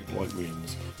starting to take light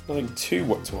wounds. Nothing too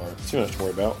much to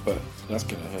worry about, but that's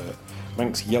going to hurt.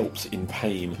 Manx yelps in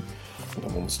pain. The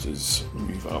monsters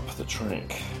move up the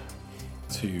track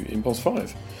to Impulse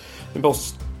 5.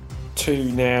 Impulse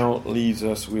 2 now leaves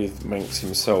us with Manx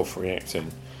himself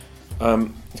reacting.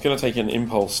 He's going to take an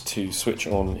impulse to switch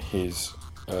on his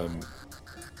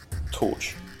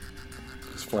torch,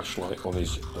 his flashlight on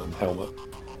his helmet.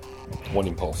 1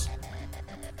 impulse.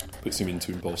 Puts him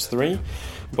into Impulse 3.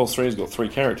 Impulse 3 has got 3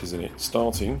 characters in it,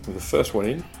 starting with the first one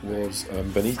in was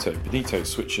Benito. Benito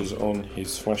switches on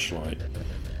his flashlight.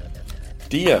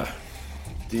 Dia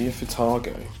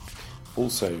Fatago.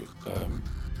 also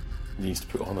needs to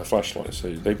put on a flashlight,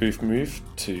 so they both move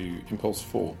to Impulse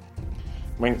 4.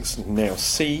 Manx now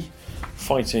C,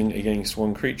 fighting against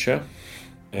one creature,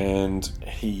 and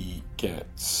he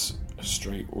gets a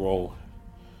straight roll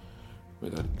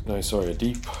with a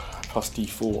D plus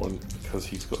D4 on, because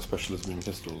he's got specialism in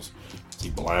pistols. He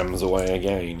blams away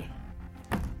again.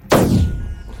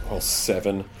 Well,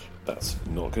 7, that's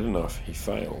not good enough. He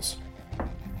fails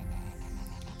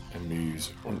and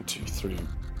moves 1, 2, 3,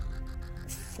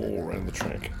 4 around the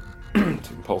track to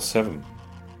Impulse 7.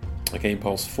 Okay,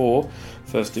 Impulse 4,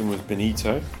 first in with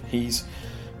Benito. He's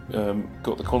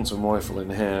got the quantum rifle in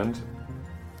hand,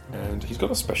 and he's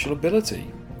got a special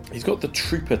ability. He's got the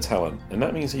Trooper talent, and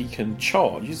that means he can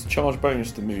charge. Use the charge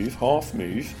bonus to move, half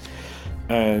move,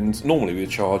 and normally with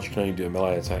a charge you can only do a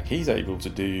melee attack. He's able to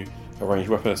do a ranged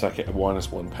weapon attack at a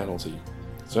 -1 penalty.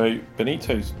 So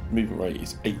Benito's movement rate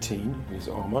is 18 in his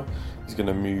armour. He's going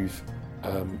to move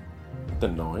the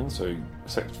 9, so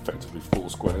effectively 4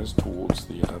 squares towards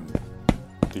the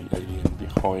alien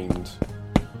behind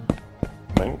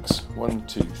Manx. 1,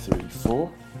 2, 3, 4.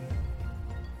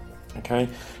 Okay,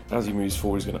 as he moves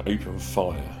forward, he's going to open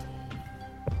fire.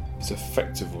 It's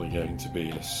effectively going to be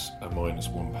a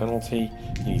 -1 penalty.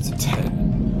 He needs a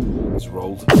 10. He's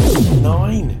rolled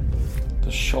 9.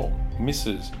 The shot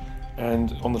misses,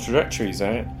 and on the trajectory he's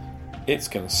at, it's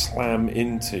going to slam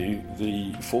into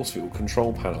the force field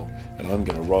control panel, and I'm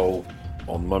going to roll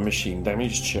on my machine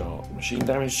damage chart. Machine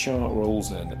damage chart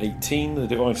rolls an 18. The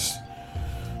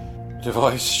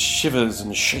device shivers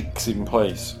and shakes in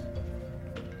place.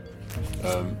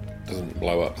 Doesn't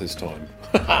blow up this time.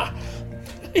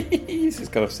 This is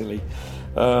kind of silly.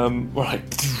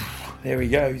 Right, there he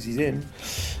goes. He's in.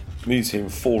 Moves him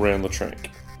 4 round the track.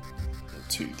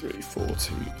 2, 3, 4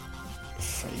 to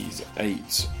phase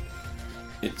 8.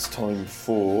 It's time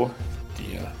for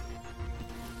Dia.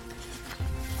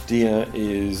 Dia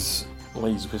is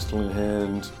laser pistol in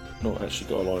hand, not actually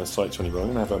got a line of sight to anybody.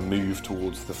 I'm going to have her move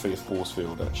towards the force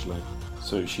field actually.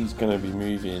 So she's going to be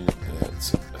moving at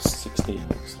 16,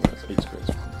 so that's 8 squares.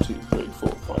 1, 2, 3,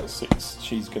 4, 5, 6.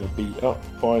 She's going to be up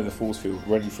by the force field,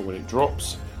 ready for when it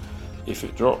drops. If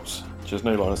it drops, she has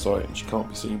no line of sight and she can't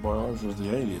be seen by either of the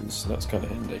aliens, so that's kind of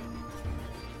handy.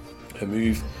 Her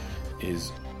move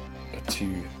is a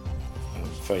 2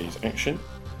 phase action,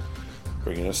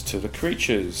 bringing us to the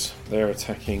creatures. They're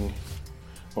attacking.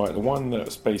 Right, the one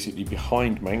that's basically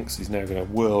behind Manx is now going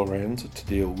to whirl around to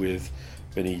deal with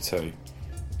Benito.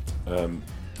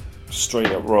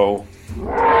 Straight up roll, and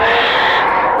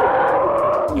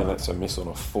that's a miss on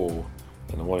a 4.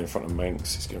 And the one in front of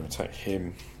Manx is going to attack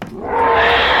him.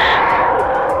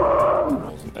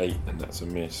 Rolls an 8, and that's a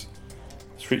miss.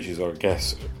 These creatures are, I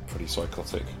guess, pretty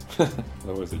psychotic.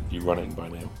 Otherwise they'd be running by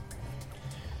now.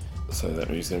 So that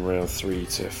moves them round 3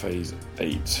 to phase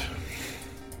 8.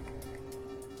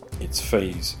 It's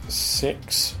phase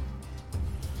 6.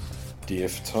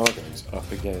 DF goes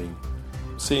up again.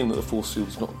 Seeing that the force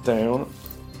field's not down,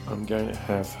 I'm going to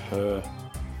have her.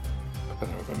 I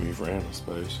better have her move around, I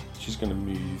suppose. She's going to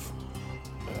move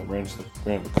round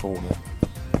the corner.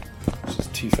 She's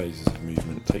 2 phases of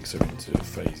movement, takes her into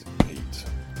phase 8.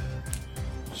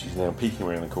 She's now peeking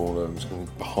around the corner and going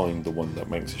behind the one that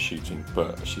Manx is shooting,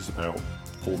 but she's about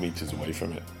 4 metres away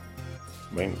from it.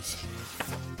 Manx,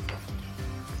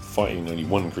 fighting only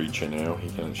one creature now, he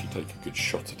can actually take a good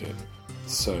shot at it.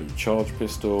 So, charge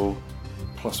pistol,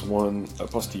 +1,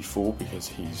 plus D4 because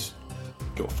he's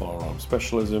got firearm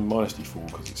specialism, minus D4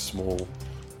 because it's small.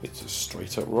 It's a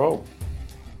straight up roll.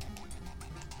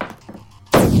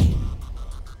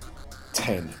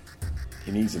 10.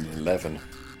 He needs an 11.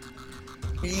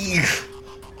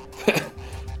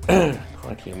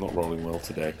 Crikey, I'm not rolling well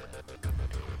today.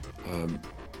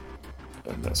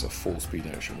 And that's a 4-speed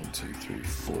action. 1, 2, 3,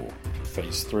 4.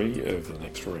 Phase 3 of the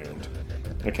next round.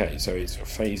 Okay, so it's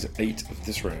phase 8 of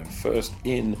this round. First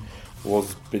in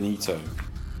was Benito.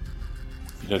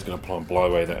 You know he's going to blow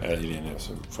away that alien that's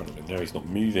in front of him. Now he's not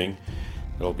moving.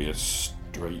 There'll be a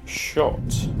straight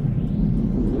shot.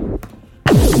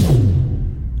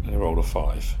 And I rolled a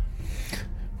 5.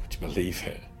 Would you believe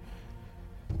it?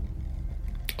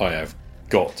 I have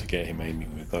got to get him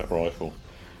aiming with that rifle.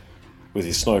 With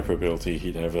his sniper ability,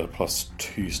 he'd have a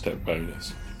 +2 step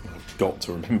bonus. I've got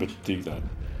to remember to do that.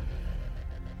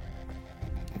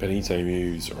 Benito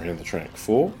moves around the track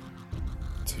 4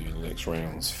 to the next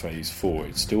round's phase 4.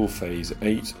 It's still phase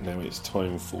 8. Now it's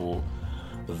time for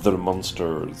the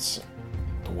monsters.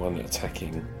 The one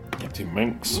attacking Captain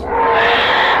Manx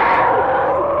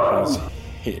has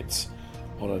hit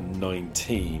on a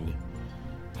 19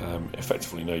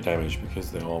 effectively no damage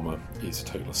because the armour is a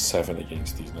total of 7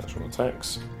 against these natural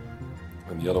attacks.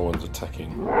 And the other one's attacking.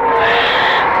 He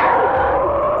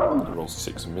rolls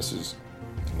 6 and misses.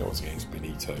 And that was against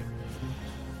Benito.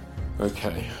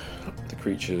 Okay, the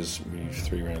creatures move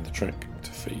 3 around the track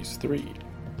to phase 3.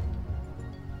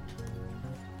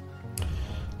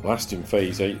 Last in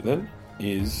phase 8 then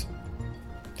is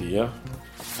Dia,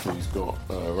 who's got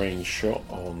a range shot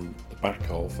on the back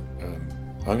of.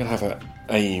 I'm going to have an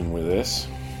aim with this,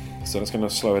 so that's going to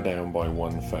slow her down by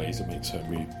 1 phase. It makes her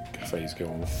phase go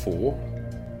on 4.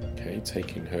 Okay,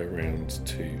 taking her round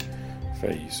to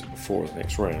phase 4 of the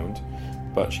next round,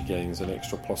 but she gains an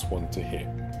extra +1 to hit.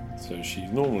 So she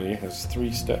normally has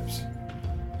 3 steps,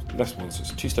 less one, so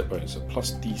it's a 2-step bonus, so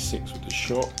plus d6 with the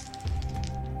shot.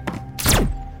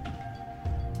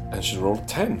 And she's rolled a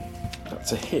 10.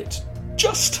 That's a hit.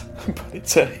 Just, but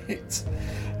it's a hit.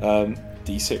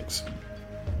 D6.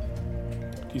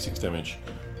 D6 damage.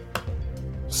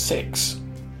 6.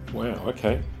 Wow,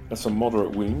 okay. That's a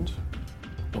moderate wound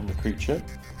on the creature.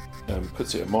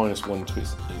 Puts it at -1 to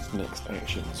its next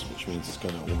actions, which means it's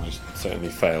going to almost certainly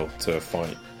fail to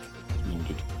fight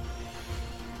wounded.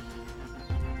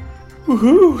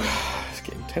 Woohoo! It's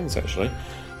getting tense actually.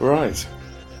 Right.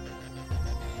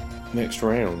 Next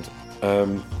round,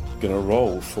 gonna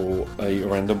roll for a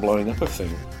random blowing up of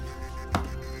thing.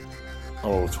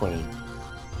 I'll roll a 20.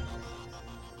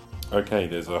 Okay,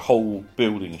 there's a whole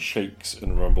building shakes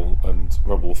and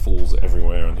rubble falls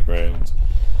everywhere on the ground.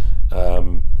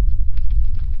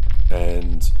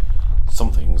 And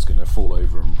something's gonna fall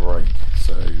over and break,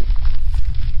 so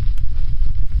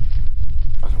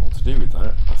I don't know what to do with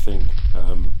that. I think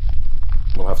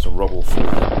we'll have some rubble fall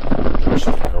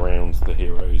around the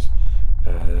heroes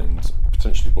and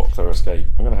potentially block their escape.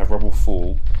 I'm going to have rubble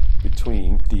fall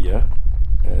between Dia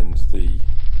and the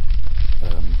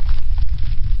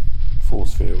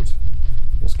force field.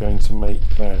 It's going to make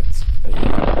that an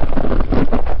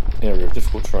area of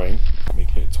difficult terrain,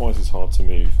 making it twice as hard to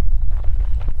move.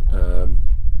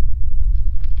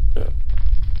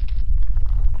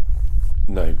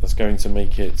 No, that's going to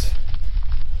make it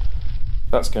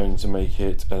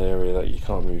an area that you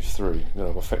can't move through.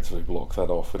 They'll effectively block that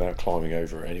off without climbing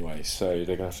over it anyway, so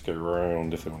they're going to have to go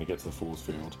around if they want to get to the force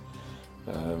field.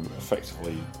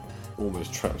 Effectively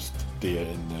almost traps Dia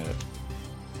in there.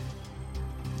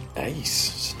 Ace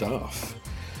stuff.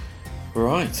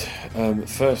 Right,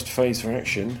 first phase for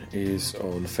action is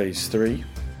on phase 3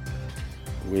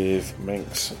 with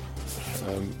Manx.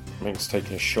 Manx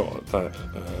taking a shot at that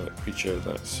creature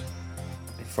that's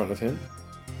in front of him.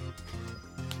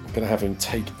 I'm going to have him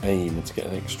take aim to get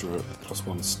an extra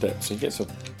 +1 step, so he gets a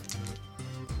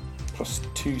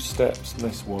 +2 steps,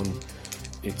 less 1.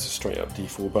 It's a straight up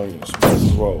d4 bonus.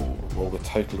 Roll a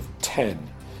total of 10,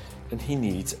 and he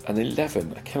needs an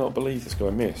 11. I cannot believe this guy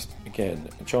missed. Again,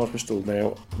 a charge pistol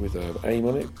now with an aim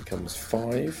on it becomes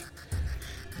 5.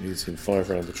 Leaves him 5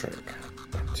 round the track.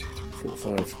 1, 2, 3,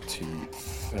 4, 5 to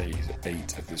phase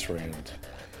 8 of this round.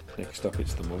 Next up,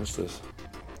 it's the monsters.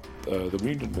 The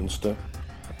wounded monster.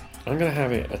 I'm going to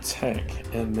have it attack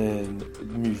and then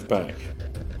move back.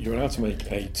 You're allowed to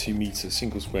make a 2 meter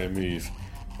single square move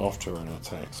after an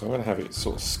attack, so I'm going to have it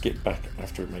sort of skip back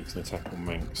after it makes an attack on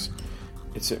Manx.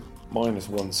 It's at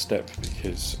 -1 step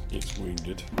because it's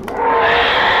wounded.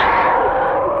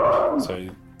 So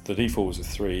the d4 was a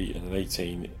 3 and an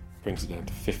 18, it brings it down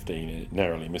to 15 and it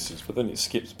narrowly misses, but then it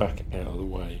skips back out of the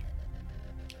way.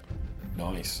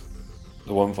 Nice.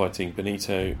 The one fighting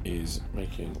Benito is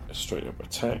making a straight up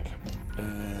attack,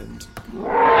 and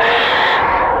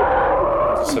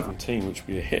 17, which would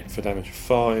be a hit for damage of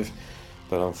 5,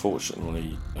 but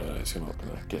unfortunately it's not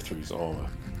going to get through his armour.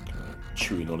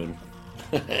 Chewing on him.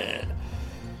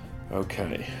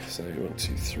 Okay, so 1,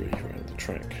 2, 3 around the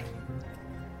track.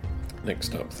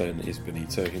 Next up then is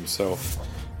Benito himself.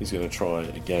 He's going to try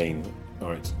again,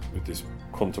 alright, with this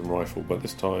quantum rifle, but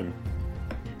this time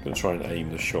going to try and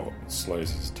aim the shot. It slows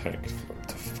his attack up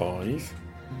to 5.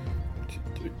 2,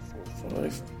 3, 4,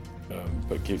 5.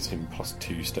 But gives him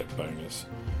 +2 step bonus.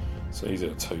 So he's at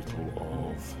a total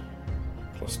of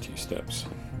 +2 steps.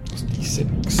 That's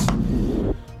d6.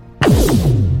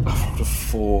 I've rolled a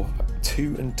 4.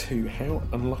 2 and 2. How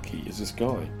unlucky is this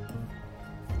guy?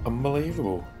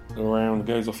 Unbelievable. The round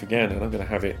goes off again, and I'm going to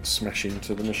have it smash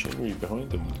into the machinery behind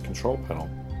them with the control panel.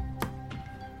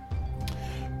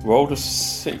 Rolled a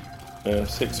 6.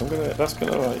 That's going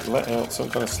to let out some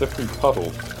kind of slippery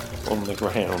puddle on the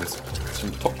ground.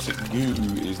 Some toxic goo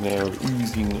is now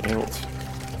oozing out,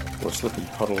 or a slippery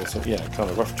puddle or something. Yeah, kind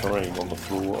of rough terrain on the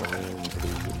floor around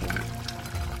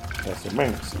So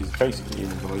Manx is basically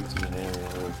enveloped in an area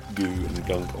of goo and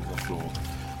gunk on the floor.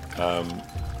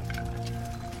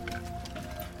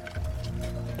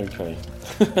 Okay,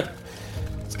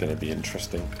 it's going to be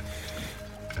interesting.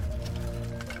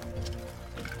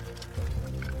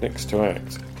 Next to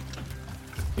act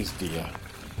is Dia.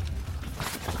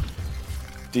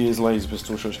 Dia's laser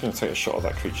pistol. She's going to take a shot at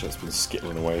that creature that's been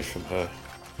skittling away from her.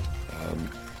 I'm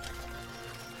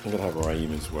going to have her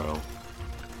aim as well.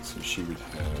 So she would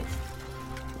have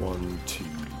 1, 2.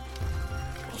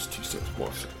 What's 2 steps?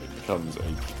 What? It becomes a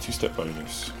 2-step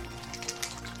bonus.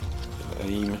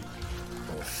 Aim.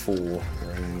 4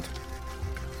 round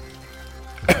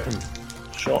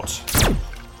shot,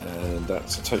 and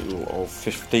that's a total of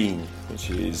 15, which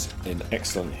is an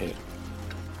excellent hit.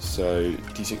 So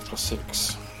d6 plus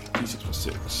 6, d6 plus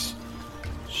 6.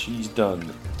 She's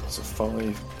done. That's a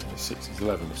 5, 6 is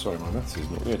 11. Sorry, my maths is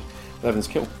not good. 11's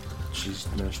kill. She's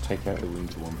managed to take out the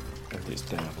wounded one, and it's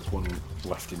down. There's one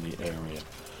left in the area.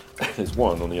 There's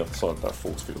one on the other side of that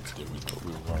force field to deal with, but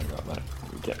we'll worry about that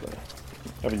when we get there.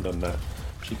 Having done that,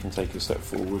 she can take a step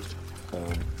forward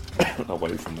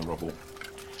away from the rubble.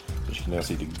 So she can now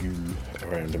see the goo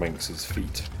around Manx's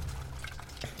feet.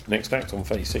 Next act on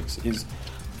phase 6 is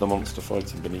the monster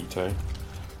fighting Benito.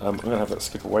 I'm going to have that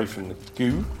skip away from the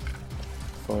goo,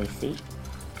 5 feet,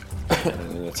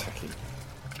 and then attacking.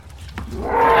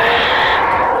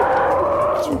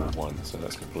 It's on 1, so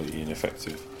that's completely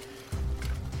ineffective.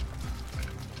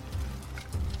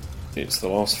 It's the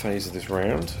last phase of this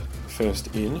round.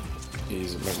 First in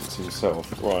is Manx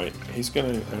himself. Right, he's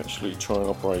going to actually try and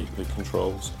operate the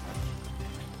controls.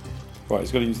 Right,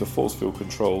 he's got to use the force field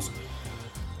controls.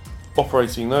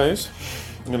 Operating those,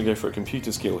 I'm going to go for a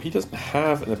computer skill. He doesn't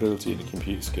have an ability in a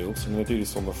computer skill, so I'm going to do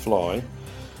this on the fly.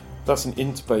 That's an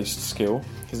int-based skill.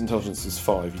 His intelligence is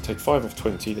 5. You take 5 off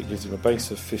 20, that gives him a base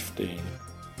of 15.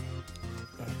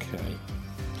 Okay.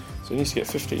 So he needs to get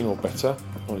 15 or better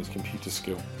on his computer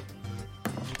skill.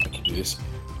 I can do this.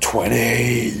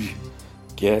 20!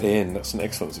 Get in. That's an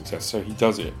excellent success. So he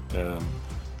does it.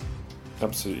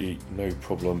 Absolutely no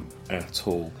problem at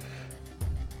all.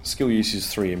 Skill uses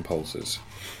 3 impulses.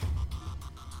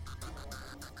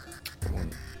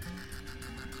 1,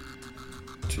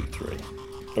 2, 3.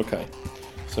 Okay.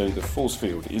 So the force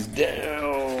field is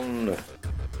down.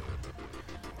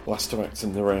 Last to act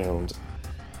in the round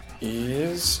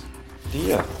is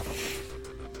Dia.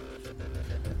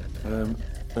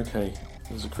 Okay.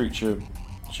 There's a creature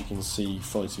she can see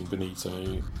fighting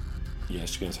Benito. Yeah,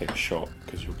 she's going to take a shot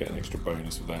because you'll get an extra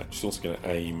bonus with that. She's also going to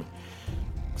aim.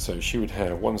 So she would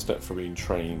have 1 step for being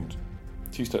trained,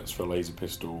 2 steps for a laser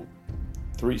pistol,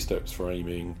 3 steps for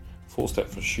aiming, 4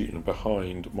 steps for shooting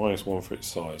behind, -1 for its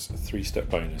size, a 3-step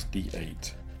bonus,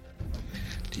 d8.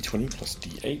 d20 plus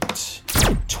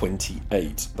d8,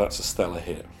 28. That's a stellar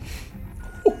hit.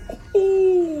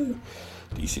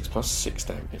 d6 plus 6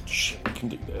 damage. We can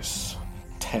do this.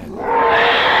 10.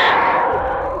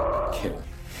 Kill.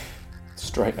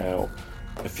 Straight out,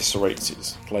 eviscerates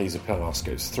its laser blast,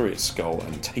 goes through its skull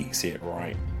and takes it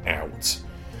right out.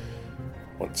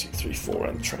 1, 2, 3, 4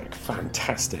 round track.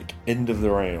 Fantastic. End of the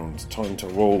round. Time to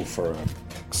roll for a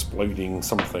exploding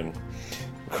something.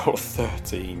 We've got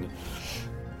 13.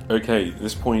 Okay,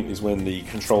 this point is when the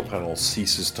control panel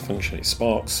ceases to function. It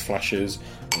sparks, flashes,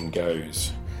 and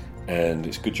goes. And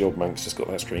it's a good job Manx just got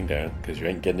that screen down, because you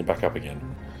ain't getting it back up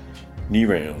again. New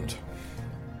round.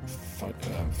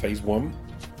 Phase 1.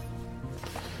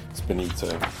 It's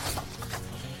Benito.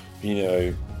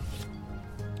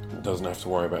 Doesn't have to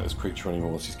worry about this creature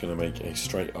anymore. She's going to make a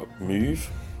straight up move.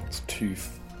 It's two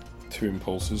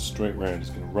impulses. Straight round. He's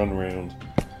going to run around.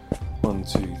 1,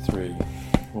 2, 3,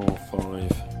 4,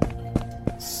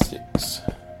 5, 6,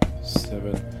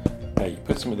 7, 8.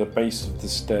 Puts him at the base of the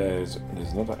stairs, and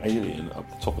there's another alien up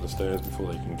the top of the stairs before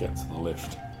they can get to the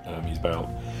lift. He's about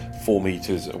 4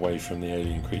 meters away from the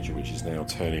alien creature, which is now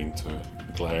turning to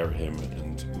glare at him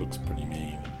and looks pretty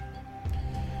mean.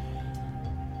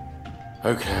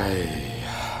 Okay.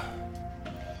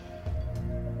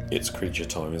 It's creature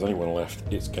time. There's only one left.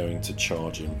 It's going to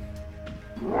charge him.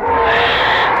 I'm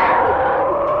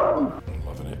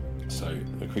loving it. So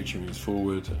the creature moves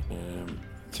forward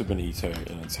to Benito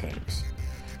and attacks.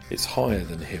 It's higher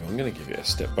than him. I'm going to give it a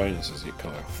step bonus as it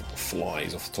kind of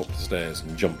flies off the top of the stairs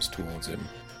and jumps towards him.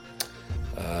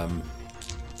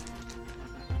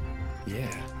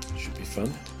 Yeah, should be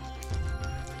fun.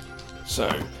 So,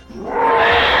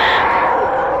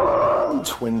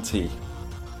 20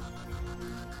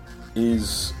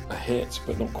 is a hit,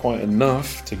 but not quite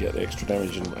enough to get the extra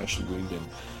damage and actually wound him.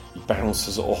 He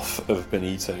bounces off of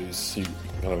Benito's suit. You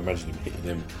can kind of imagine him hitting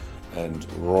him and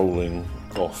rolling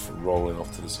off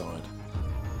to the side.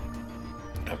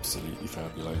 Absolutely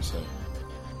fabuloso.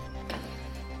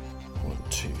 1,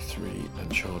 2, 3,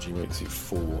 and charging makes it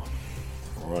 4.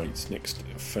 Right, next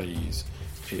phase,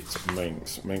 it's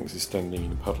Manx. Manx is standing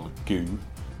in a puddle of goo.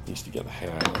 Needs to get the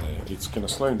hell out of there. It's going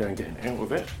to slow him down getting out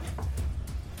of it.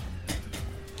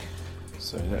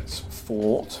 So that's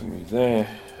 4 to move there.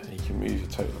 He can move a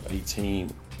total of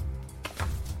 18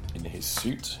 in his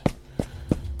suit.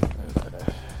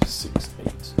 6,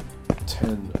 8,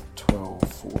 10,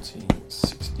 12, 14,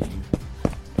 16,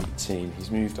 18.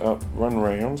 He's moved up, run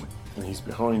round, and he's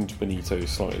behind Benito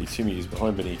slightly, 2 meters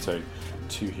behind Benito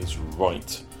to his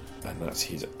right. And that's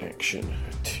his action,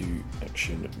 2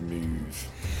 action move.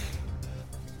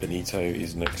 Benito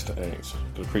is next to act.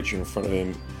 Got a creature in front of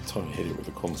him, time to hit it with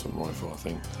a quantum rifle, I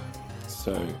think.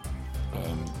 So,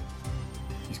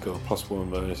 he's got a +1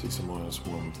 bonus, it's a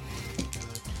 -1.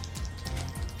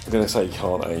 I'm going to say he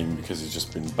can't aim because he's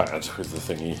just been bad with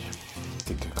the thingy. I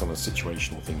think a kind of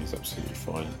situational thing is absolutely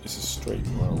fine. It's a straight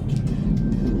roll.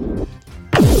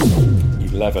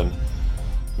 11.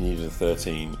 He needed a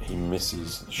 13. He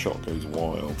misses. The shot goes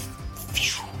wild.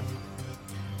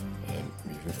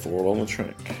 Moving 4 along the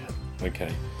track.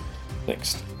 Okay.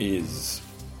 Next is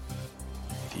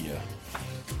Dia.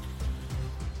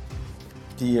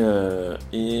 Dia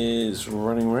is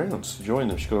running around to join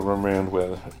them. She's got to run around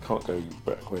where can't go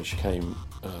back where she came,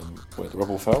 where the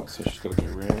rubble fell. So she's got to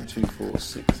go around 2, 4,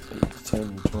 6, 8,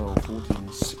 10, 12,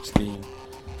 14, 16.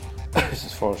 This is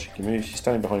as far as she can move. She's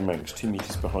standing behind Manx, 2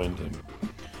 meters behind him.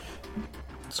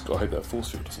 Just got to hope that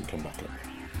force field doesn't come back up.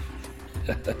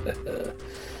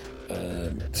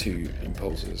 2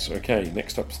 impulses. Okay,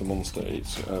 next up is the monster.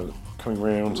 It's coming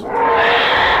round.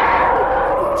 Trying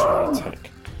to attack.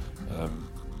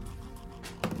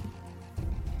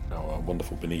 Our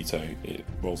wonderful Benito. It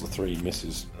rolls a 3,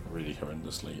 misses really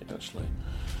horrendously, actually.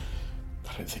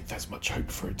 I don't think there's much hope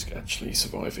for it actually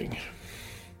surviving.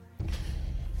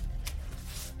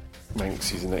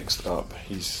 Manx is next up.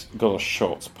 He's got a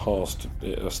shot past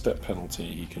a step penalty.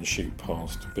 He can shoot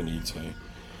past Benito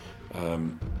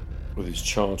with his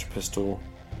charge pistol.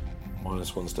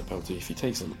 -1 step penalty. If he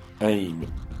takes an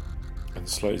aim and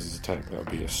slows his attack, that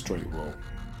would be a straight roll.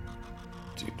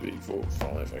 2, 3, 4,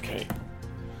 5. Okay.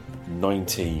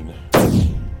 19.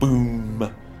 Boom.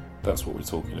 That's what we're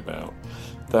talking about.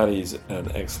 That is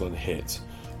an excellent hit.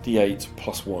 D8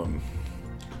 +1.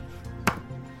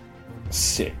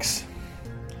 6.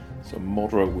 So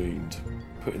moderate wound,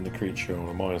 putting the creature on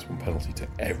a -1 penalty to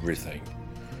everything.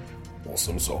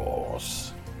 Awesome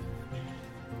sauce.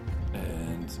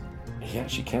 And he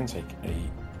actually can take a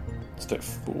step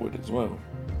forward as well.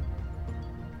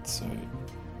 So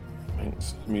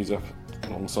Manx moves up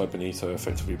alongside Benito,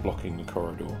 effectively blocking the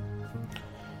corridor.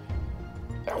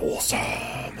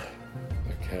 Awesome.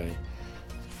 Okay.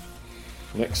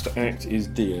 Next to act is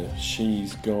Dia.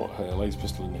 She's got her laser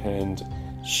pistol in hand.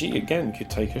 She again could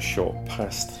take a shot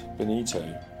past Benito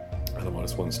and a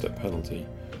 -1 step penalty.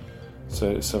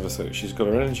 So let's have a look. She's got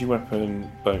her energy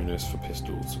weapon bonus for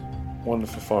pistols, 1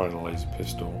 for firing a laser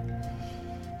pistol,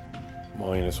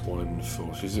 -1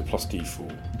 for. She's a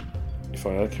 +D4. If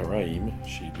I like her aim,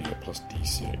 she'd be a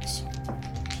 +D6.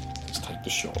 Let's take the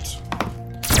shot.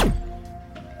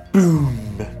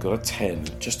 Boom! Got a 10,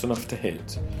 just enough to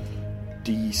hit.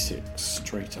 D6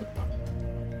 straight up.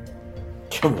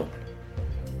 Come on.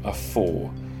 A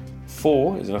 4.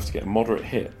 4 is enough to get a moderate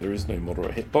hit. There is no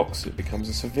moderate hit box. It becomes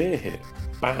a severe hit.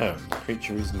 Bam! The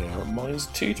creature is now at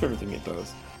 -2 to everything it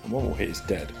does. And 1 more hit is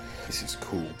dead. This is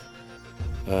cool.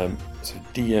 So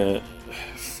Dia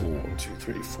 4, 1, 2,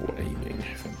 3, 4 aiming.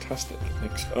 Fantastic.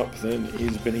 Next up then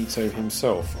is Benito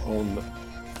himself on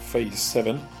phase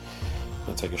 7.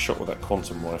 I'll take a shot with that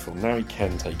quantum rifle. Now he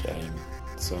can take aim.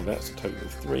 So that's a total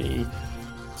of 3.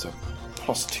 It's a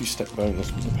 +2 step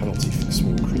bonus with a penalty for the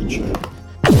small creature.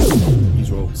 He's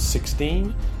rolled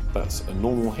 16. That's a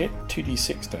normal hit.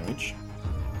 2d6 damage.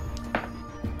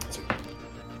 So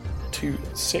 2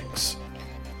 and 6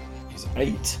 is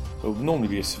 8. It would normally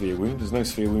be a severe wound. There's no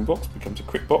severe wound box. Becomes a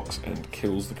crit box and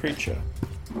kills the creature.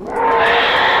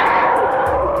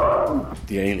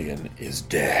 The alien is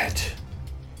dead.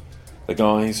 The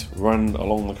guys run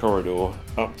along the corridor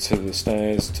up to the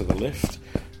stairs to the lift,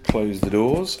 close the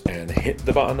doors, and hit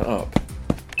the button up.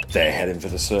 They're heading for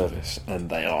the service, and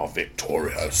they are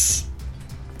victorious.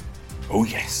 Oh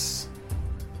yes.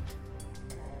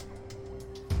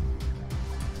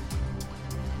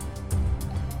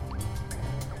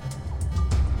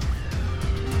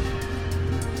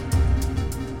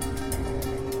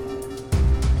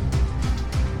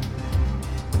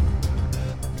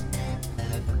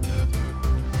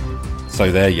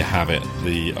 So there you have it,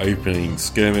 the opening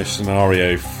skirmish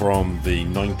scenario from the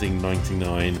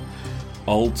 1999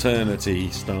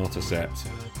 Alternity starter set.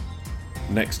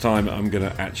 Next time I'm going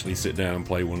to actually sit down and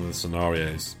play one of the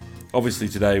scenarios. Obviously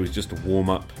today was just a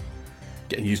warm-up,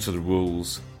 getting used to the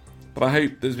rules, but I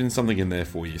hope there's been something in there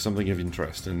for you, something of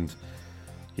interest, and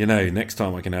next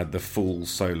time I can add the full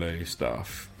solo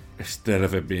stuff. Instead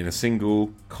of it being a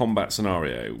single combat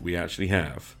scenario, we actually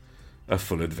have a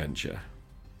full adventure.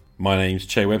 My name's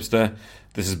Che Webster.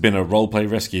 This has been a Roleplay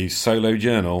Rescue Solo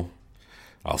Journal.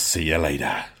 I'll see you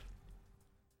later.